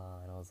blah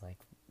blah." And I was like,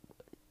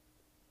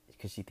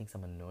 because she thinks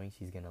I'm annoying,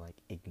 she's gonna like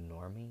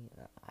ignore me.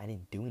 I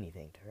didn't do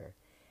anything to her.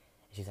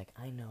 And she's like,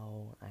 "I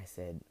know." I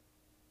said,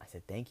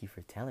 "Thank you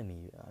for telling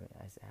me." I mean,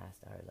 I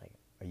asked her like,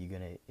 "Are you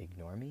gonna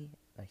ignore me?"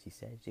 Like she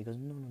said. She goes,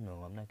 "No, no,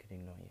 no. I'm not gonna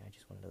ignore you. I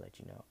just wanted to let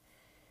you know."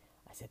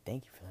 I said,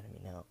 "Thank you for letting me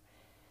know."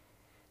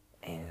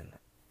 And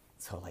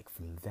so like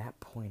from that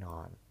point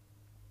on,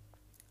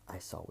 I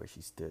saw where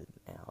she stood,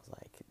 and I was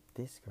like,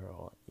 "This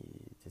girl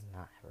does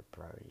not have her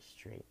priorities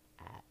straight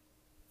at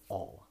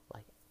all,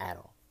 like at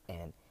all."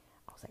 And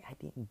I was like, I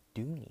didn't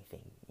do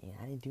anything.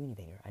 I didn't do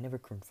anything to her. I never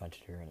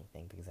confronted her or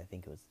anything because I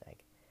think it was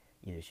like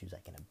either she was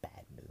like in a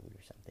bad mood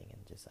or something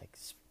and just like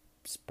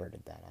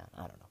spurted that out.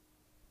 I don't know,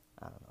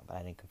 but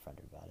I didn't confront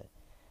her about it,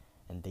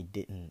 and they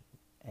didn't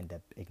end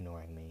up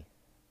ignoring me.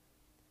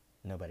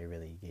 Nobody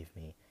really gave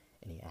me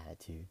any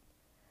attitude,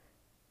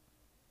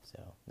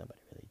 so nobody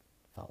really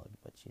followed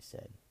what she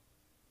said.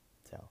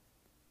 So,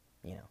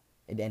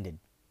 it ended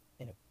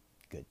in a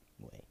good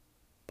way,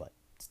 but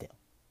still,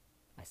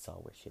 I saw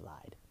where she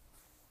lied.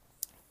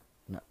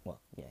 Not well,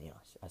 yeah,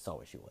 I saw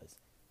where she was,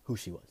 who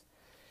she was,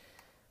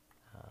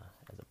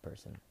 as a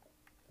person.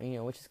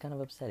 Which is kind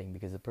of upsetting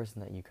because the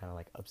person that you kind of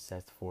like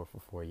obsessed for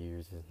 4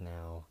 years is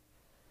now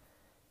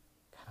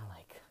kind of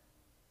like,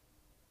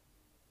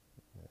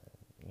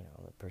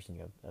 the person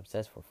you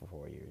obsessed for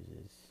 4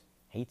 years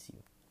hates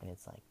you, and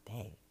it's like,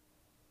 dang,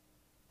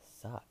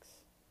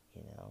 sucks,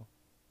 you know.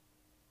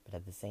 But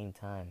at the same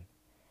time,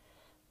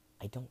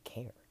 I don't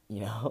care,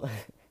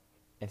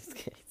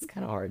 it's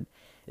kind of hard.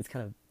 It's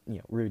kind of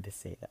rude to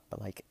say that,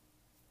 but like,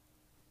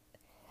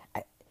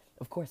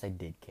 of course I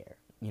did care.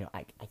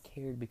 I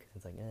cared because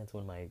it's like, it's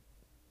one of my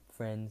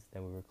friends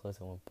that we were close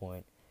at one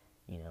point.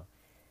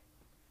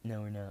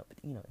 No, we're not,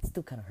 but it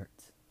still kind of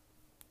hurts.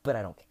 But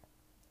I don't care.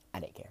 I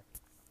didn't care.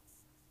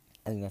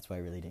 I think that's why I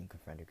really didn't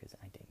confront her, because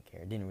I didn't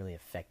care. It didn't really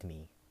affect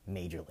me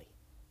majorly.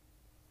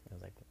 It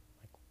was like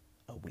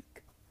a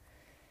week.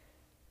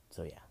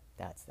 So yeah,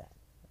 that's that.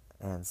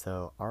 And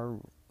so our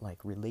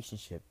like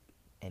relationship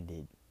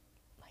ended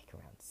like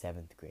around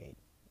 7th grade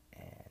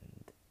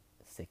and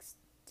 6th,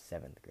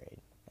 7th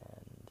grade,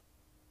 and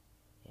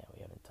yeah,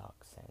 we haven't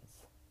talked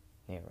since.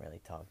 We haven't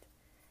really talked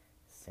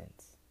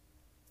since.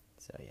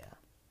 So yeah,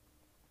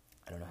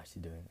 I don't know how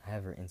she's doing. I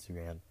have her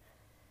Instagram,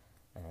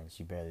 and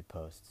she barely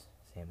posts.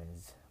 Same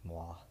as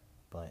moi,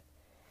 but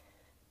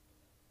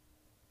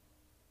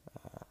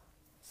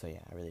so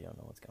yeah, I really don't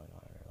know what's going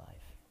on in her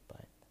life.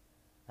 But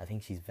I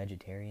think she's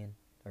vegetarian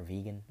or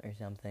vegan or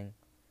something,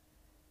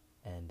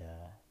 and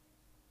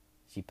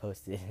she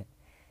posted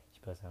she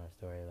posted on her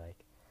story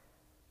like,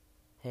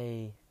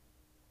 "Hey,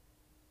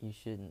 you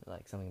shouldn't,"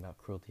 like something about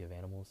cruelty of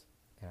animals,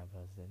 and I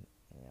posted,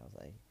 and I was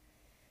like,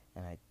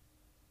 and I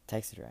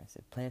texted her. I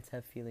said, "Plants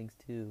have feelings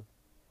too."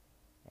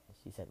 And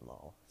she said,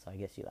 "Lol." So I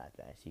guess she laughed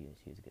at it. She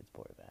was a good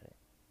sport about it.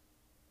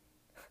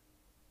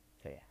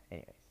 So yeah.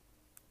 Anyways.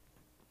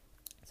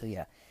 So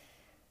yeah,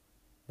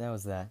 that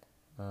was that.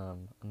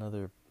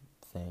 Another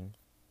thing.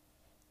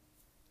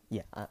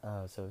 Yeah.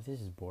 So if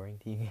this is boring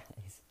to you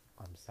guys,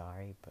 I'm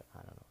sorry, but I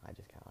don't know. I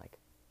just kind of like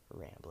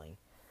rambling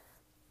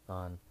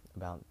on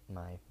about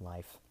my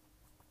life.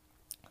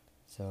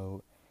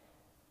 So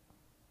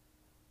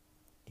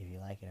if you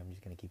like it, I'm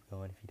just gonna keep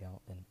going. If you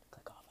don't, then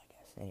click off, I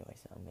guess. Anyway,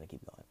 so I'm gonna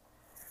keep going.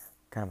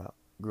 Kind of about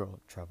girl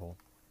trouble,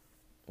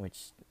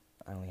 which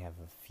I only have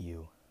a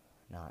few,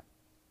 not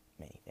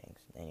many things.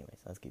 Anyways,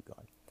 let's keep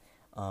going.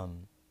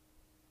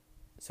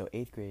 So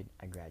 8th grade,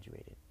 I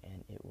graduated,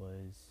 and it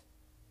was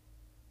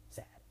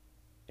sad.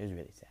 It was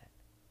really sad.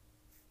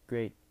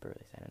 Great, but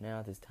really sad. And now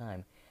at this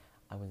time,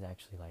 I was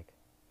actually like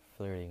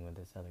flirting with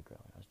this other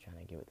girl, and I was trying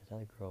to get with this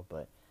other girl,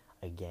 but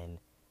again,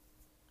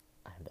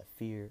 I have the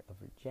fear of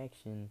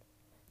rejection,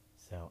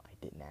 so I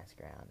didn't ask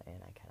her out,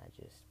 and I kind of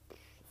just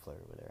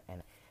flirted with her.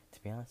 And to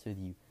be honest with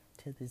you,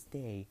 to this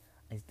day,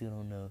 I still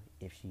don't know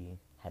if she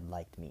had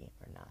liked me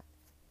or not.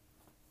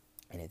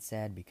 And it's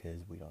sad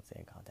because we don't stay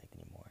in contact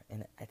anymore.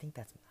 And I think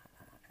I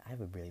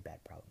have a really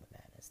bad problem with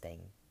that,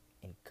 staying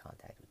in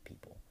contact with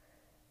people,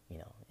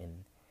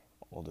 in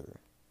older,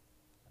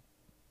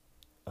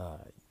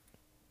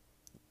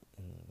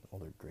 in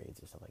older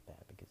grades or stuff like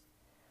that, because,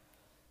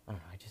 I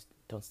don't know, I just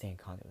don't stay in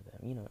contact with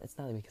them. It's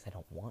not because I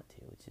don't want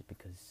to, it's just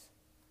because,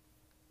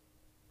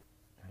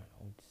 I don't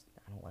know,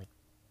 I don't like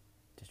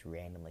just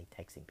randomly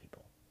texting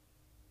people.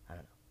 I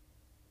don't know.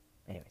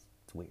 Anyways,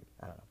 it's weird.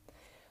 I don't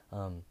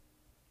know.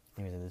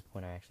 Anyways, at this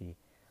point, I actually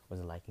was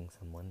liking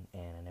someone,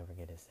 and I never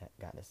got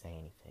to say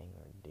anything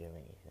or do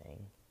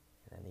anything.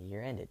 And then the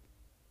year ended,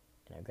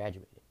 and I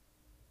graduated.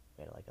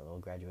 We had like a little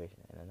graduation,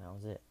 and then that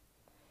was it.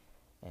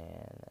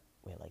 And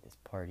we had like this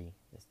party,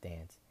 this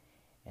dance,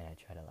 and I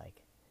tried to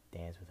like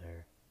dance with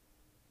her.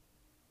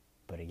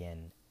 But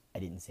again, I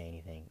didn't say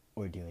anything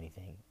or do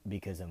anything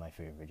because of my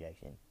fear of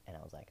rejection. And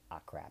I was like, ah,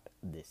 crap,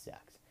 this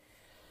sucks.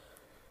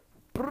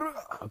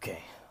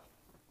 Okay.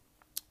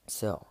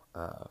 So,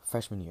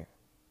 freshman year.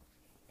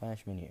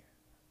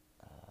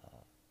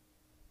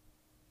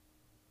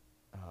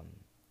 Um,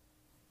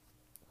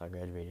 I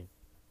graduated.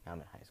 Now I'm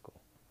in high school.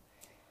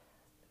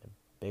 A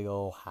big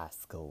old high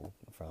school,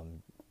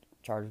 from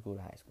charter school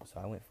to high school. So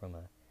I went from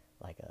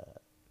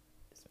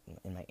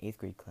in my 8th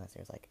grade class,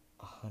 there was like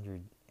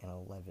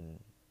 111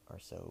 or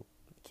so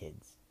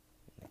kids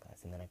in my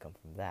class. And then I come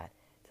from that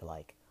to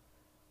like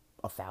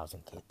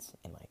 1,000 kids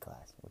in my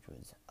class, which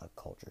was a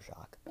culture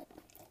shock.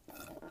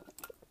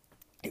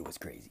 It was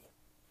crazy,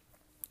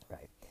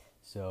 right?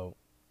 So,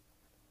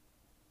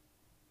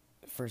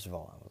 first of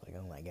all, I was like,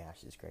 oh my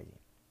gosh, this is crazy.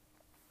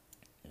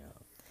 You know,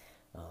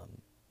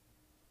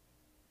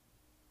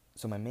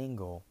 so my main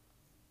goal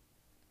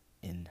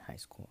in high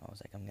school, I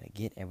was like, I'm going to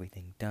get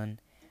everything done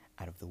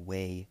out of the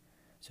way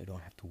so I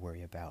don't have to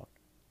worry about,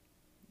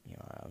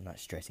 I'm not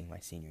stressing my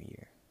senior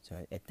year.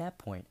 So at that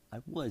point,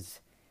 I was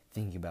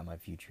thinking about my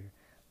future,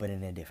 but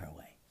in a different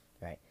way,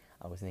 right?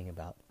 I was thinking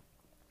about,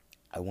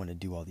 I want to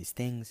do all these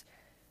things,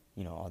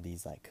 all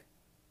these like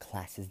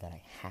classes that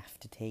I have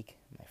to take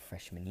my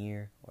freshman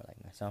year or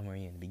like my sophomore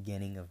year in the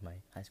beginning of my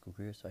high school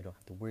career, so I don't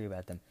have to worry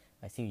about them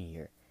my senior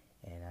year,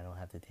 and I don't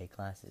have to take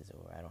classes,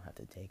 or I don't have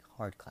to take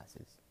hard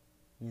classes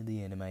near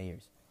the end of my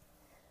years.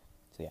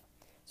 So yeah,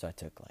 so I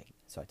took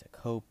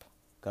Hope,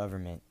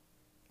 government,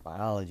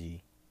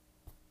 biology,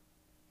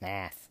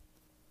 math,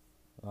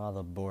 all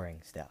the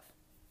boring stuff.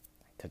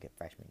 I took it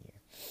freshman year,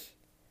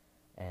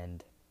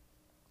 and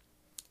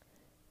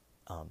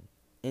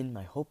in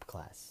my Hope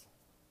class,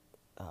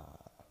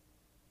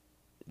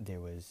 there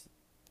was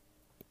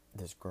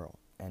this girl,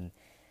 and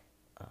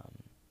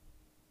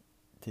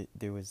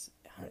there was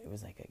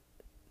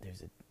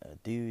there's a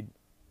dude.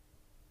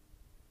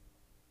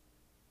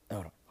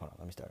 Hold on,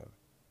 let me start over.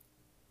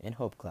 In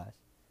Hope class,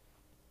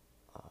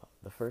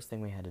 the first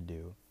thing we had to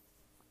do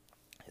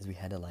is we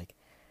had to like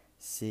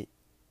sit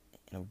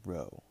in a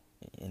row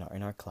in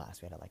our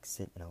class. We had to like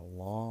sit in a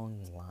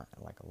long line,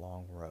 like a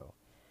long row,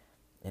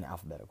 in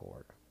alphabetical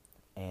order,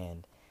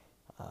 and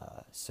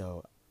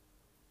so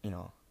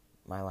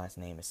my last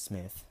name is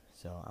Smith,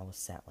 so I was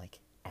sat like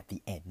at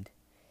the end,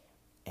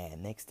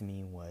 and next to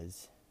me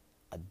was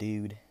a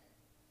dude,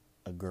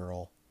 a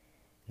girl,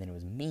 and then it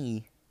was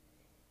me,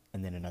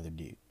 and then another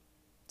dude,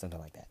 something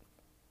like that.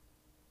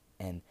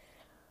 And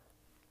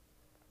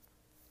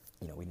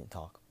we didn't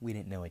talk, we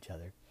didn't know each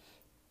other,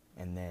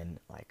 and then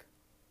like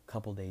a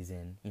couple days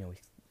in, we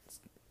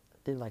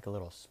did like a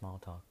little small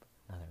talk,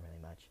 nothing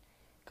really much.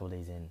 A couple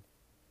days in,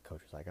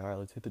 coach was like, all right,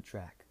 let's hit the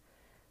track.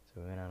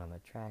 So we went out on the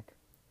track.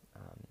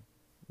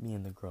 Me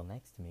and the girl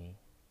next to me,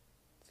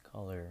 let's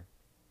call her,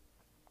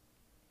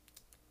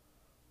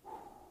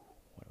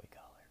 what do we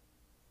call her?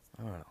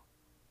 I don't know.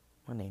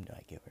 What name do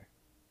I give her?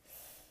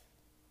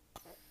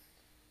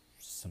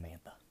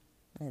 Samantha.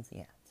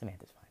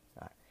 Samantha's fine.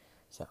 Alright.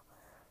 So,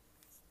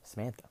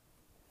 Samantha.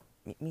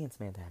 Me and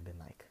Samantha have been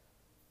like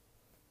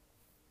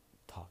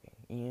talking.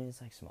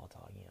 It's like small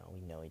talk,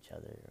 we know each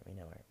other, we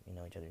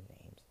know each other's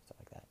names, stuff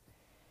like that.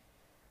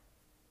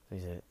 So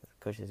he said,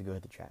 coach says go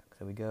hit the track.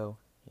 So we go.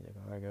 He's like,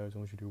 alright guys, I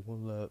want you to do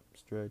one lap,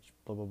 stretch,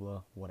 blah blah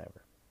blah,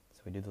 whatever.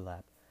 So we do the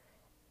lap,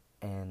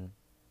 and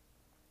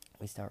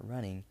we start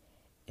running,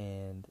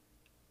 and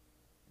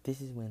this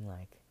is when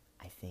like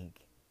I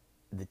think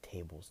the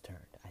tables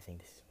turned. I think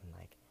this is when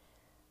like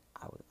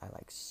I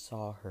like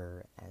saw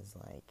her as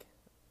like,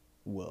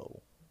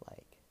 whoa,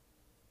 like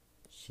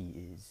she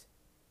is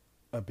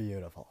a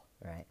beautiful,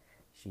 right?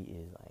 She's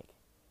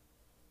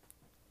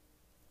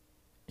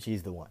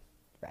the one,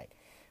 right?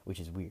 Which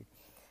is weird.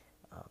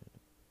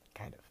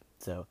 Kind of.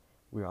 So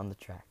we were on the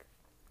track,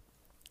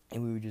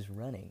 and we were just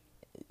running,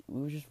 and we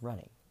were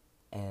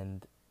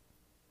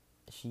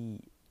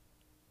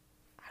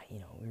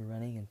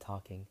running and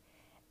talking,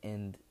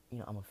 and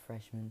I'm a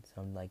freshman,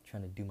 so I'm like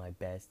trying to do my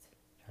best,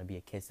 trying to be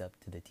a kiss up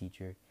to the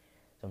teacher,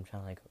 so I'm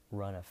trying to like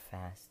run a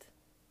fast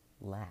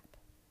lap,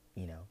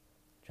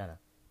 trying to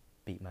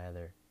beat my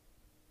other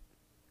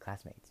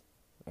classmates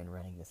and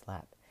running this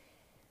lap.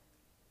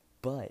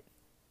 But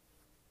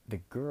the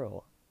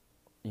girl,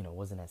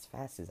 wasn't as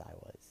fast as I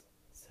was.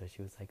 So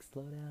she was like,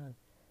 slow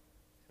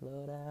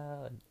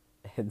down.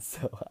 And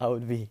so I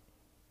would be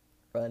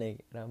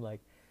running, and I'm like,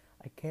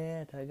 I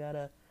can't, I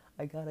gotta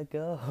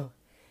go.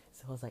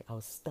 So I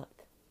was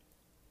stuck.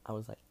 I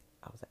was like,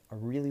 I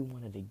really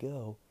wanted to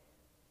go,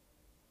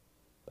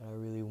 but I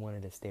really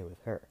wanted to stay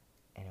with her.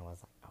 And I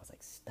was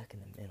like stuck in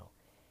the middle.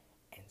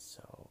 And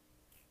so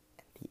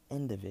at the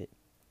end of it,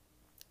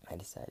 I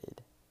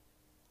decided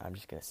I'm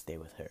just gonna stay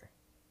with her.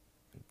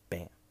 And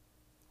bam,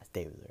 I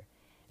stayed with her.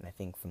 And I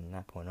think from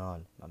that point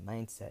on, my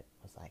mindset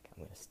was like,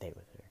 I'm gonna stay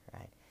with her,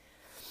 right?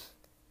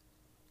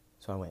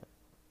 So I went,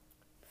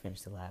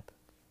 finished the lap,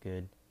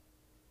 good.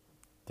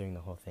 During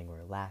the whole thing, we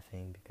were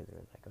laughing because it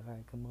was like, all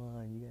right, come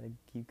on, you gotta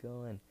keep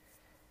going.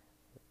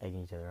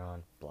 egging each other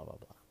on, blah blah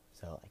blah.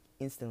 So like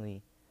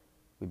instantly,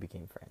 we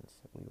became friends.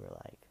 We were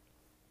like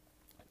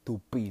two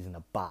peas in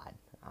a pod,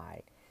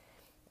 alright.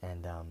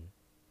 And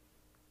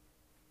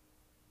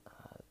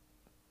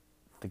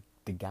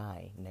the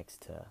guy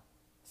next to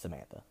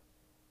Samantha,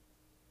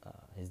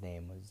 his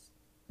name was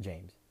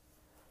James,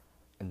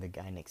 and the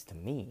guy next to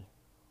me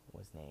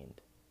was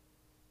named.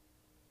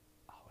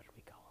 Oh, what did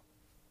we call him?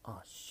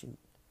 Oh shoot.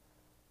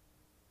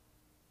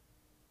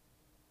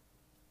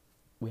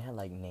 We had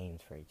like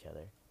names for each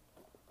other.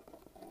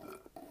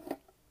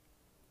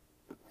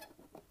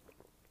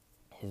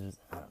 His was,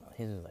 I don't know.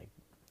 His was like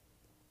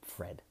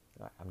Fred.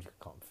 I'm just gonna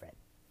call him Fred.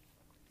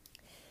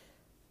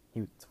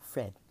 So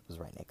Fred was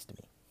right next to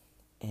me,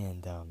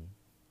 and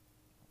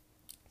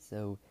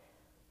so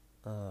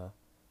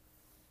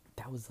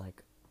that was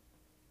like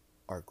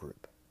our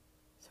group.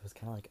 So it was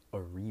kind of like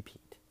a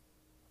repeat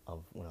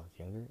of when I was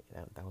younger.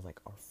 That was like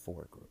our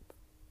four group.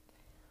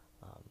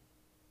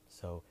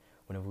 So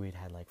whenever we'd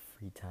had like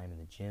free time in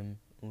the gym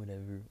or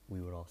whatever,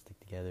 we would all stick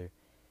together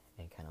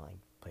and kind of like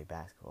play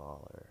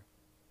basketball or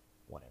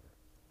whatever.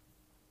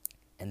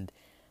 And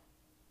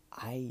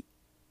I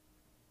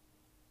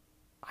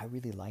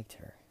really liked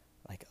her,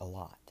 like, a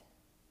lot.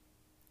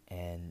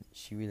 And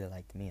she really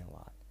liked me a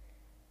lot.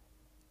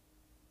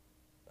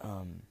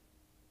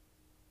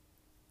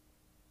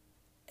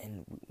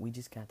 And we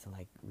just got to,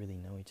 like, really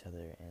know each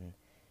other. And,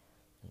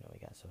 you know, we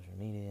got social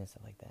media and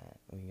stuff like that.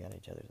 We got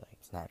each other's, like,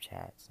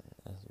 Snapchats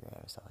and Instagram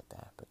and stuff like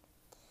that. But,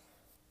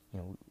 you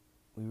know,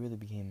 we really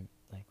became,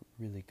 like,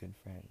 really good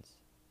friends.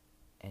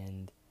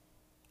 And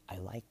I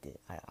liked it.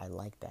 I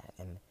liked that.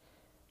 And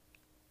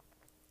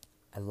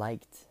I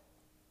liked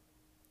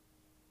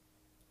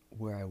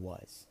where I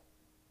was.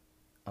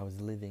 I was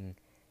living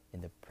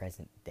in the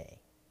present day,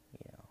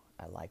 you know.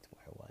 I liked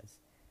where I was.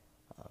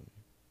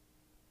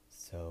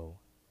 So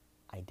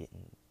I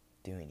didn't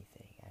do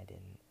anything. I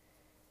didn't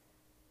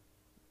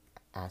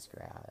ask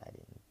her out.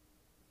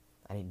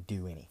 I didn't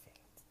do anything.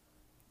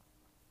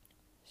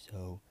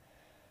 So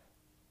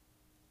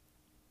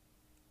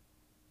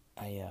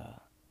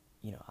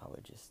you know, I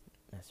would just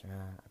mess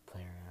around, I'd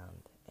play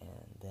around,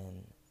 and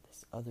then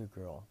this other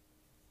girl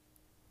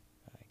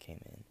came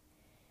in,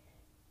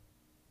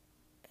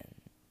 and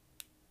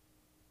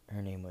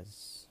her name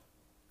was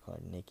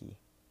called Nikki.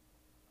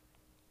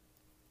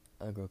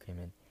 Other girl came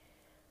in.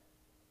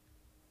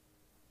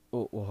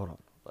 Oh, well, hold on.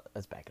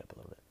 Let's back it up a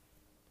little bit.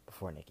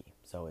 Before Nikki.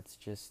 So it's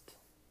just,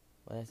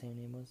 what did I say her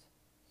name was?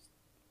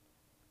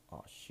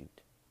 Oh,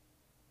 shoot.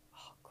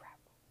 Oh, crap.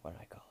 What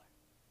did I call her?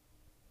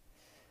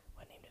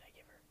 What name did I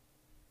give her?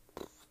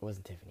 It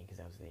wasn't Tiffany, because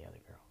that was the other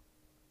girl.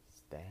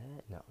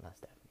 No, not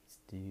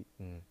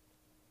Stephanie.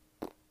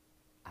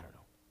 I don't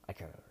know. I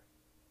can't remember.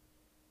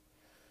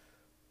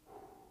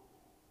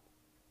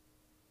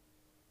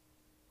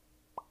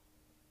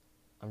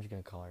 I'm just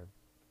gonna call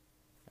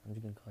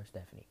her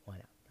Stephanie. Why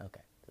not?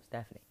 Okay, so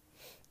Stephanie.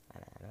 I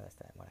know that's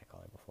not what I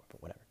called her before,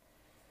 but whatever.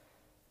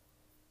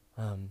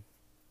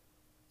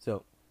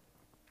 So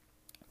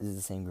this is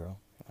the same girl,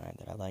 alright,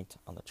 that I liked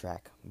on the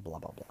track. Blah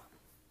blah blah.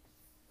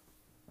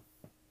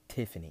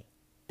 Tiffany.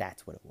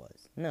 That's what it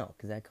was. No,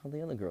 because I called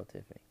the other girl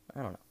Tiffany.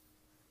 I don't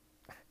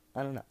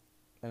know.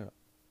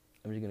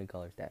 I'm just gonna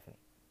call her Stephanie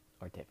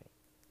or Tiffany.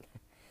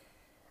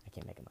 I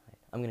can't make a mind.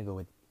 I'm gonna go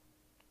with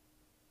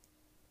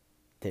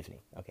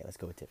Tiffany. Okay, let's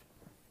go with Tiffany.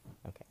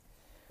 Okay.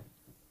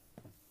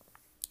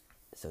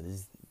 So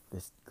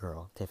this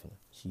girl, Tiffany,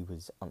 she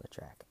was on the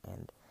track,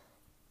 and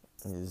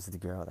this is the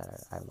girl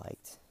that I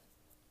liked.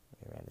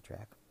 We ran the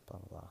track, blah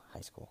blah blah,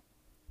 high school.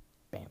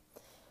 Bam.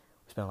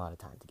 We spent a lot of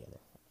time together,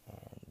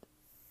 and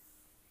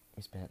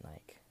we spent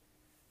like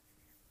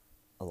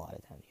a lot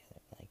of time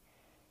together. Like,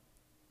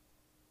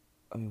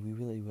 I mean, we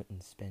really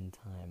wouldn't spend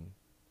time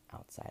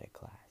outside of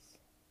class.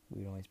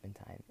 We would only spend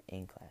time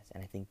in class,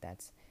 and I think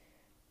that's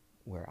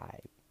where I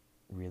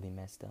really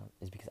messed up,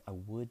 is because I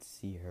would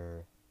see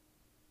her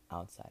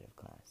outside of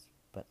class,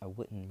 but I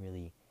wouldn't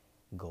really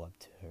go up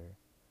to her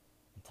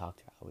and talk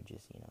to her. I would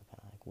just, you know, kind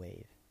of like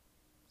wave,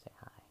 say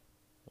hi,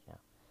 you know,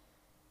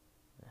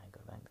 and I'd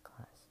go back to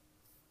class.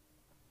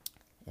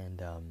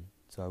 And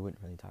so I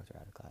wouldn't really talk to her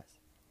out of class,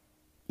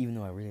 even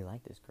though I really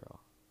liked this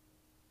girl.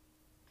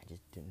 I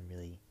just didn't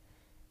really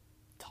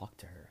talk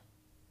to her,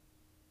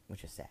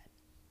 which is sad,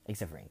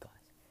 except for in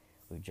class.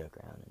 We would joke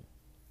around, and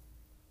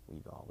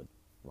we all would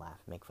laugh,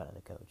 make fun of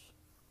the coach,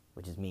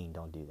 which is mean.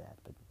 Don't do that,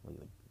 but we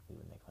would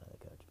make fun of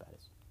the coach about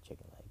his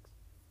chicken legs.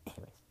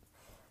 Anyways,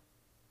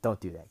 don't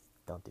do that.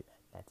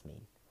 That's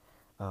mean.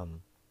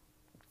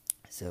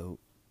 So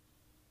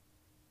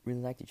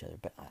really liked each other,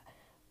 but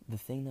the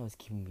thing that was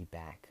keeping me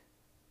back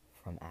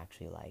from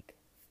actually like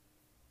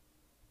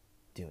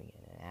doing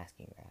it and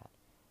asking her out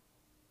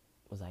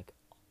was like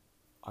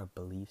our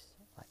beliefs,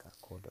 like our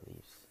core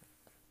beliefs,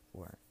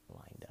 weren't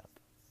lined up.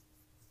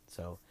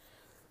 So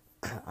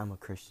I'm a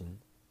Christian,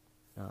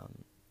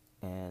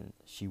 and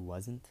she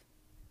wasn't.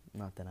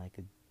 Not that I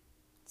could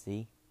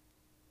see.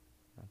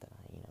 Not that I,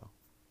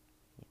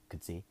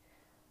 could see.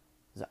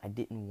 So I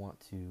didn't want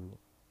to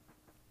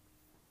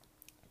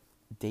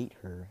date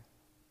her.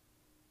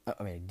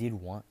 I mean, I did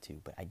want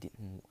to, but I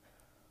didn't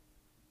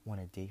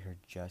want to date her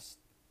just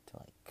to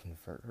like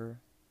convert her,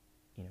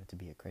 to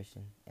be a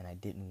Christian, and I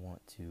didn't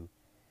want to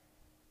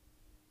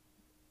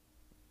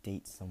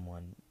date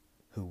someone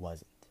who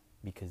wasn't,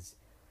 because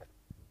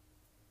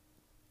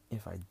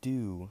if I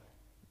do,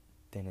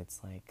 then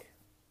it's like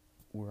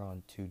we're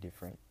on two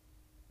different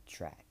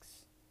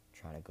tracks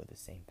trying to go the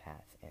same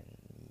path, and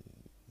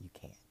you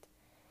can't.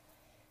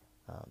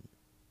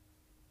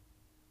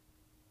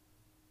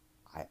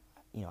 I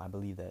I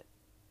believe that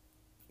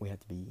we have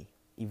to be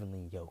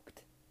evenly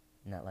yoked,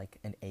 not like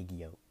an egg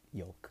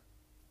yolk,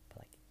 but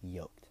like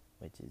yoked,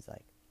 which is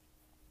like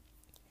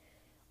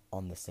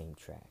on the same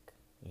track.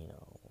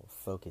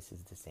 Focus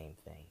is the same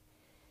thing,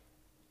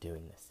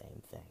 doing the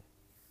same thing.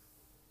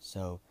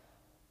 So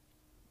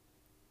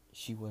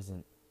she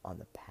wasn't on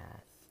the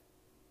path,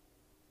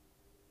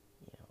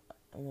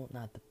 well,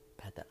 not the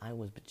path that I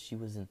was, but she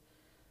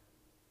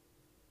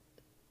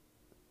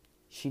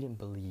didn't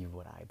believe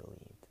what I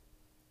believed,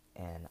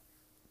 and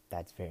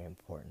that's very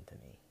important to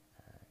me,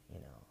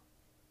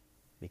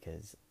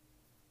 because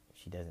if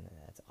she doesn't,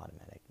 that's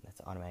automatic.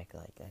 That's automatic.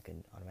 Like I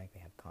could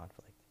automatically have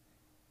conflict,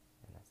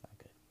 and that's not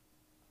good.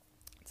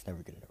 It's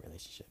never good in a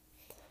relationship.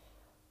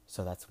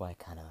 So that's why I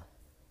kind of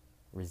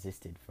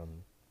resisted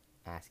from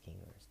asking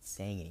or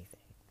saying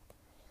anything.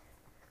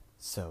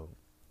 So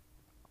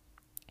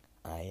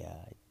I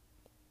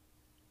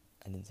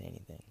didn't say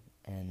anything,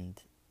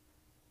 and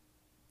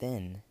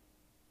then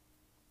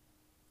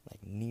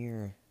like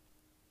near-ish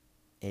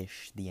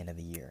the end of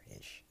the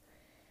year-ish,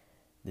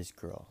 this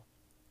girl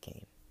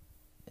came.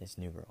 This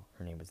new girl.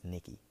 Her name was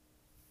Nikki.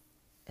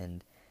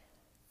 And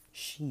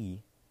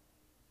she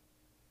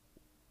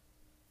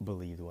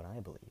believed what I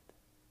believed.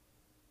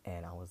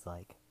 And I was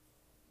like,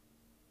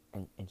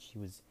 and she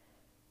was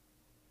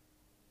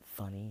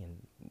funny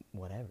and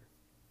whatever.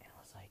 And I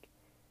was like,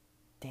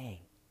 dang,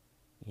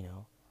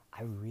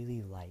 I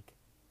really like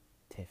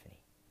Tiffany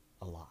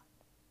a lot.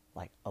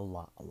 Like, a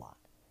lot.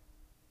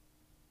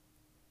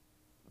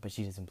 But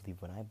she doesn't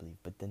believe what I believe.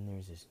 But then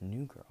there's this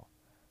new girl,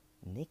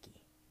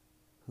 Nikki,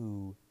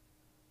 who,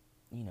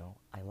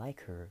 I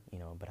like her,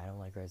 but I don't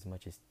like her as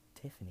much as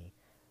Tiffany,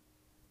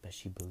 but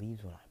she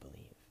believes what I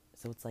believe.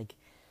 So it's like,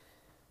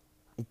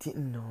 I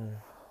didn't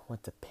know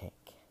what to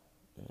pick,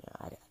 and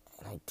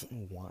I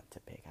didn't want to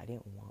pick. I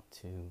didn't want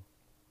to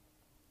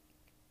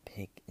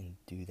pick and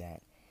do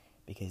that,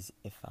 because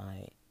if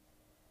I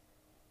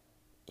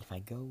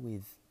go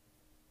with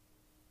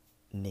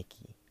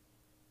Nikki,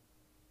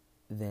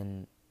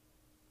 then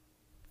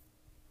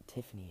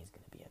Tiffany is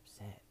going to be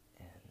upset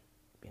and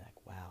be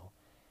like, wow,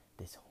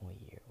 this whole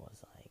year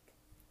was like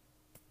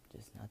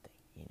just nothing,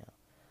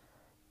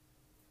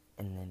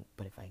 And then,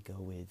 but if I go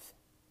with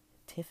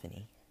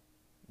Tiffany,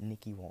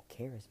 Nikki won't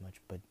care as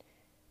much, but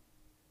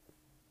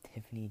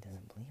Tiffany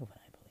doesn't believe what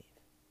I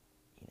believe,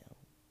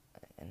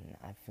 And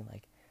I feel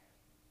like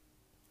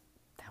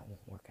that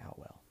won't work out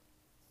well,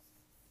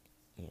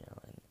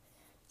 and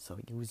so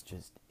it was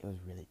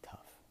really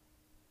tough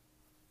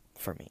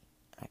for me.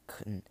 I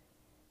couldn't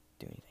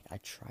do anything. I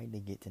tried to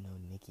get to know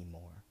Nikki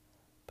more,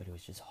 but it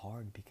was just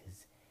hard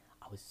because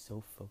I was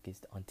so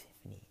focused on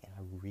Tiffany, and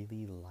I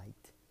really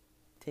liked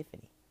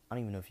Tiffany. I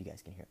don't even know if you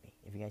guys can hear me.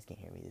 If you guys can't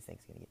hear me, this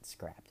thing's gonna get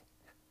scrapped.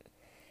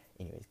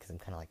 Anyways, because I'm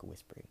kind of like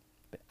whispering.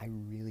 But I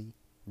really,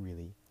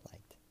 really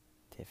liked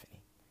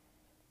Tiffany.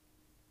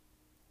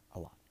 A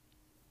lot.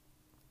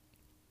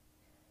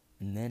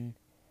 And then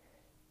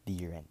the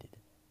year ended.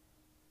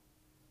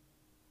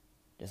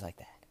 Just like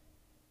that.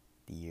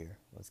 The year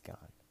was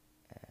gone.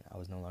 And I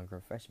was no longer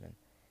a freshman.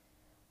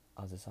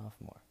 I was a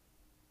sophomore.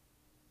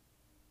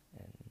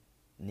 And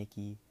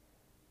Nikki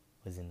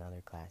was in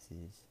other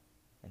classes,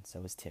 and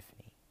so was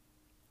Tiffany.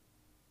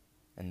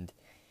 And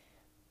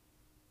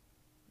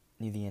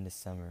near the end of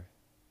summer,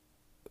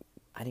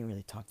 I didn't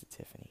really talk to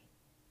Tiffany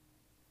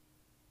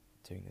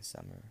during the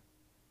summer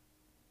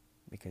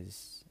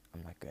because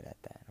I'm not good at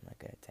that. I'm not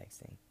good at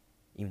texting.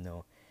 Even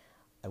though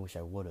I wish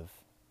I would have.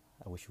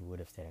 I wish we would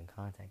have stayed in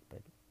contact,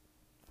 but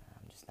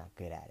I'm just not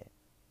good at it.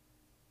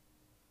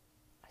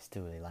 I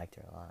still really liked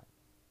her a lot.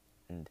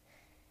 And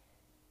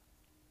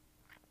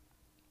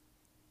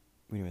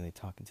we didn't really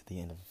talk until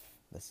the end of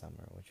the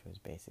summer, which was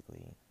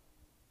basically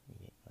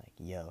like,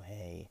 yo,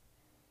 hey,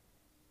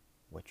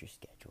 what's your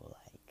schedule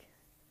like?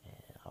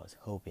 And I was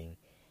hoping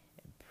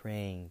and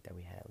praying that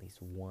we had at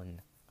least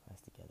one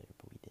class together,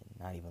 but we didn't,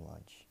 not even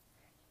lunch.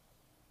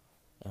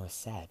 And it was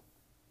sad.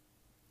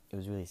 It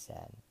was really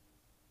sad.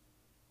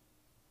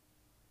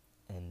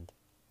 And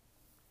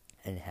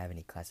I didn't have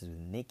any classes with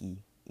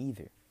Nikki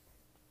either.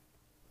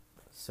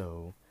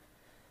 So,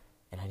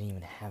 and I didn't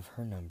even have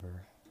her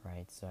number,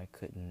 right? So I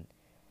couldn't,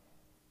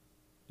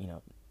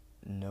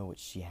 know what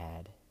she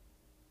had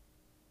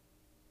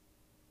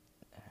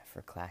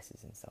for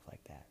classes and stuff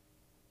like that,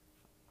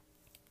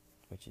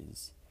 which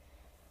is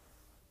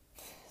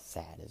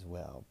sad as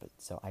well. But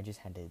so I just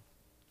had to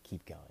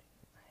keep going.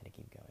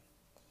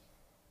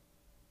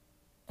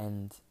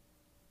 And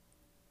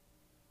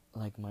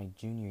like my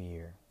junior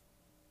year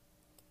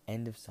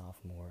end of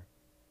sophomore,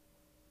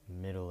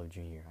 middle of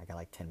junior. I got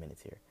like 10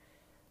 minutes here.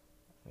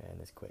 I'm gonna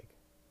end this quick.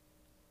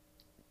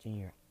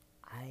 Junior,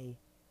 I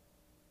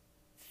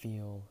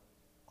feel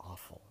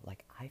awful.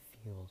 Like, I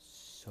feel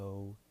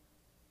so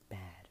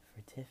bad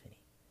for Tiffany.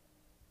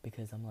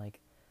 Because I'm like,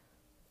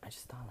 I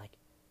just thought, like,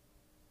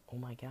 oh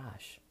my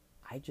gosh,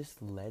 I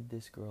just led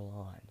this girl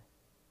on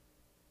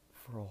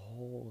for a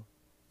whole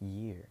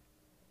year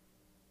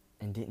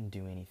and didn't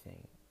do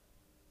anything.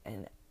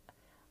 And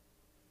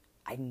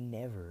I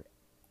never,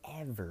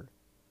 ever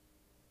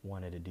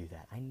wanted to do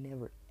that. I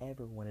never,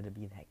 ever wanted to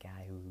be that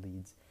guy who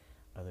leads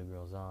other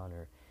girls on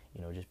or,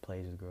 you know, just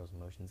plays with girls'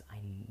 emotions. I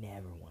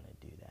never wanted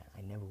to do that.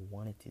 I never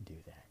wanted to do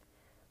that.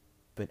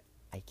 But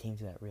I came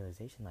to that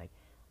realization, like,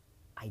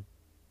 I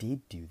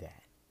did do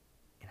that.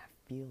 And I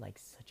feel like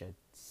such a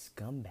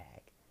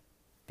scumbag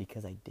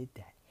because I did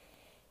that.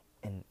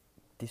 And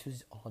this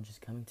was all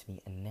just coming to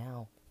me. And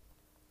now,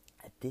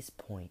 at this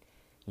point,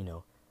 you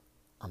know,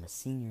 I'm a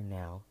senior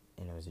now,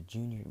 and I was a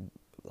junior.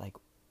 Like,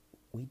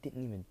 we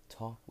didn't even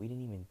talk. We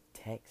didn't even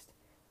text.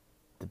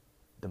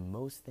 The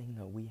most thing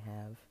that we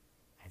have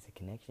as a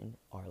connection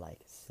are, like,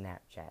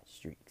 Snapchat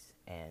streaks.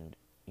 And,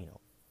 you know,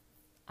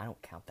 I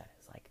don't count that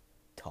as, like,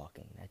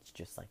 talking. That's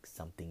just, like,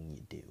 something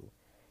you do.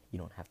 You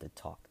don't have to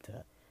talk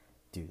to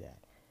do that.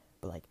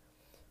 But, like,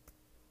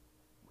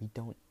 we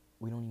don't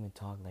even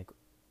talk, like,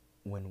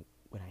 when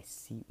we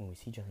see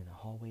each other in the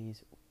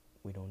hallways,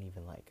 we don't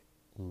even, like,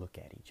 look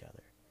at each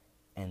other.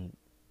 And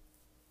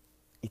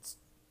it's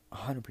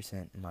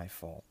 100% my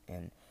fault,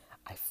 and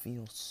I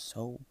feel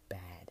so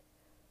bad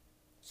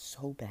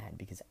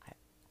because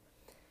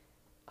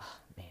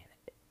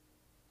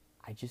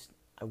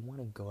I want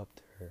to go up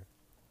to her,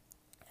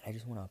 and I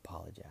just want to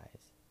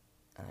apologize,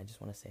 and I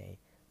just want to say,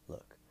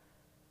 look,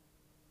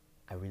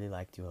 I really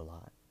liked you a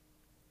lot,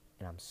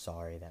 and I'm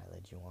sorry that I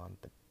led you on,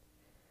 but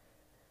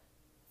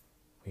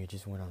we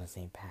just weren't on the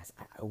same path.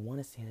 I want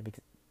to say that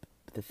because,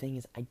 but the thing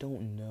is, I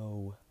don't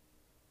know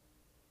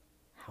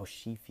how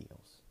she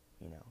feels,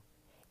 you know,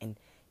 and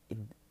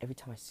every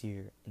time I see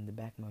her, in the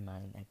back of my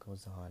mind, that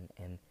goes on,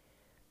 and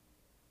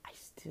I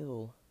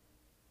still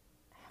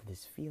have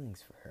these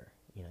feelings for her,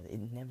 you know, it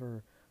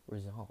never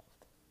resolved.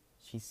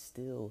 She's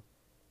still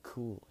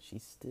cool,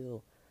 she's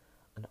still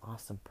an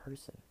awesome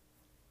person,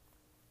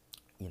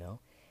 you know,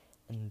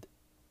 and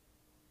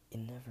it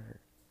never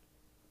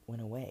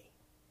went away.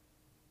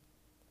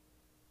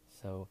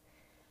 So,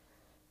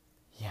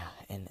 yeah,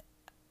 and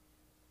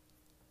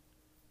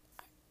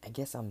I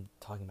guess I'm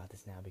talking about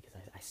this now because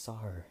I saw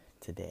her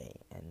today,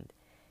 and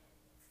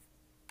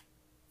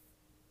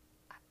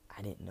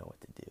I didn't know what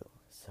to do,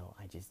 so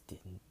I just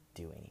didn't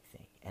do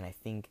anything. And I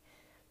think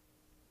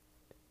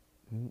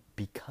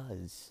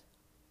because,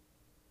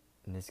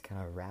 and this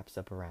kind of wraps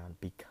up around,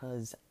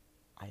 because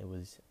I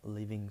was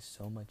living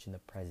so much in the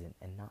present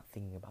and not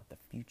thinking about the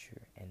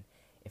future and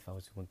if I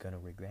was going to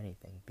regret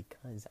anything,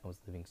 because I was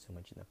living so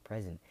much in the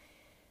present,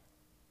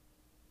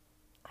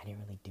 I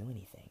didn't really do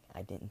anything.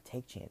 I didn't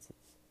take chances.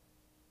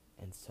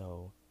 And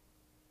so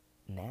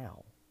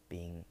now,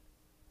 being,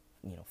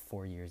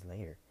 4 years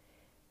later,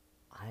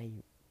 I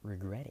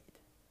regret it.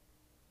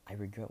 I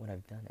regret what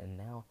I've done, and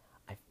now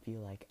I feel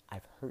like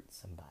I've hurt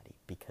somebody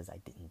because I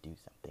didn't do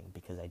something,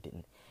 because I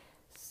didn't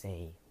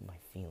say my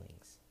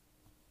feelings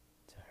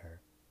to her.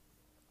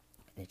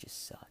 And it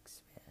just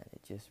sucks, man.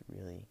 It just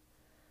really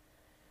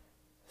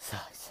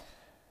sucks.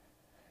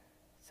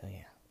 So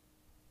yeah.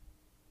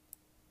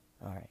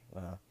 Alright,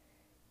 well,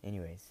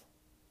 anyways,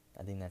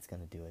 I think that's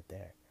gonna do it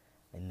there.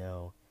 I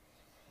know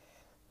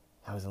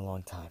that was a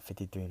long time,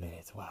 53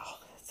 minutes. Wow,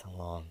 it's a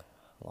long,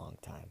 long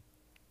time.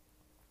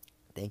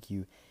 Thank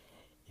you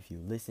if you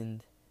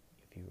listened,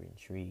 if you were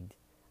intrigued.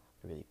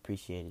 I really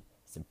appreciate it.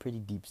 Some pretty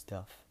deep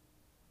stuff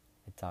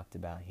I talked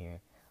about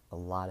here. A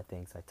lot of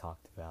things I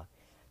talked about.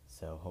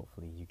 So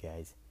hopefully you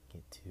guys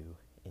get to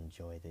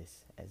enjoy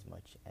this as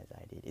much as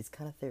I did. It's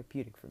kind of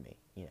therapeutic for me,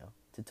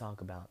 to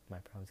talk about my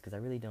problems, because I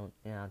really don't,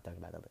 I'll talk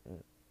about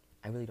it.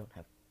 I really don't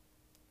have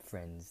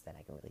friends that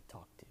I can really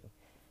talk to.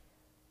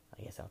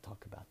 I guess I'll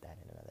talk about that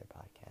in another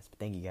podcast. But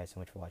thank you guys so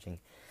much for watching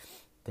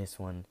this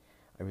one.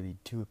 I really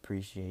do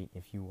appreciate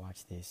if you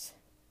watch this.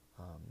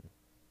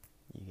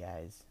 You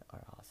guys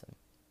are awesome.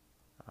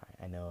 Alright,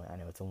 I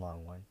know it's a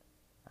long one.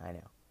 I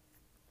know.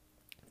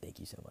 Thank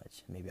you so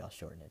much. Maybe I'll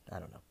shorten it. I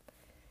don't know.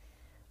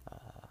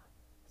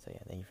 So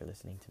yeah, thank you for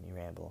listening to me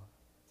ramble.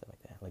 Stuff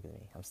like that. Look at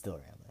me. I'm still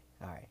rambling.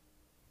 Alright.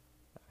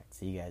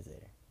 See you guys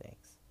later. Thanks.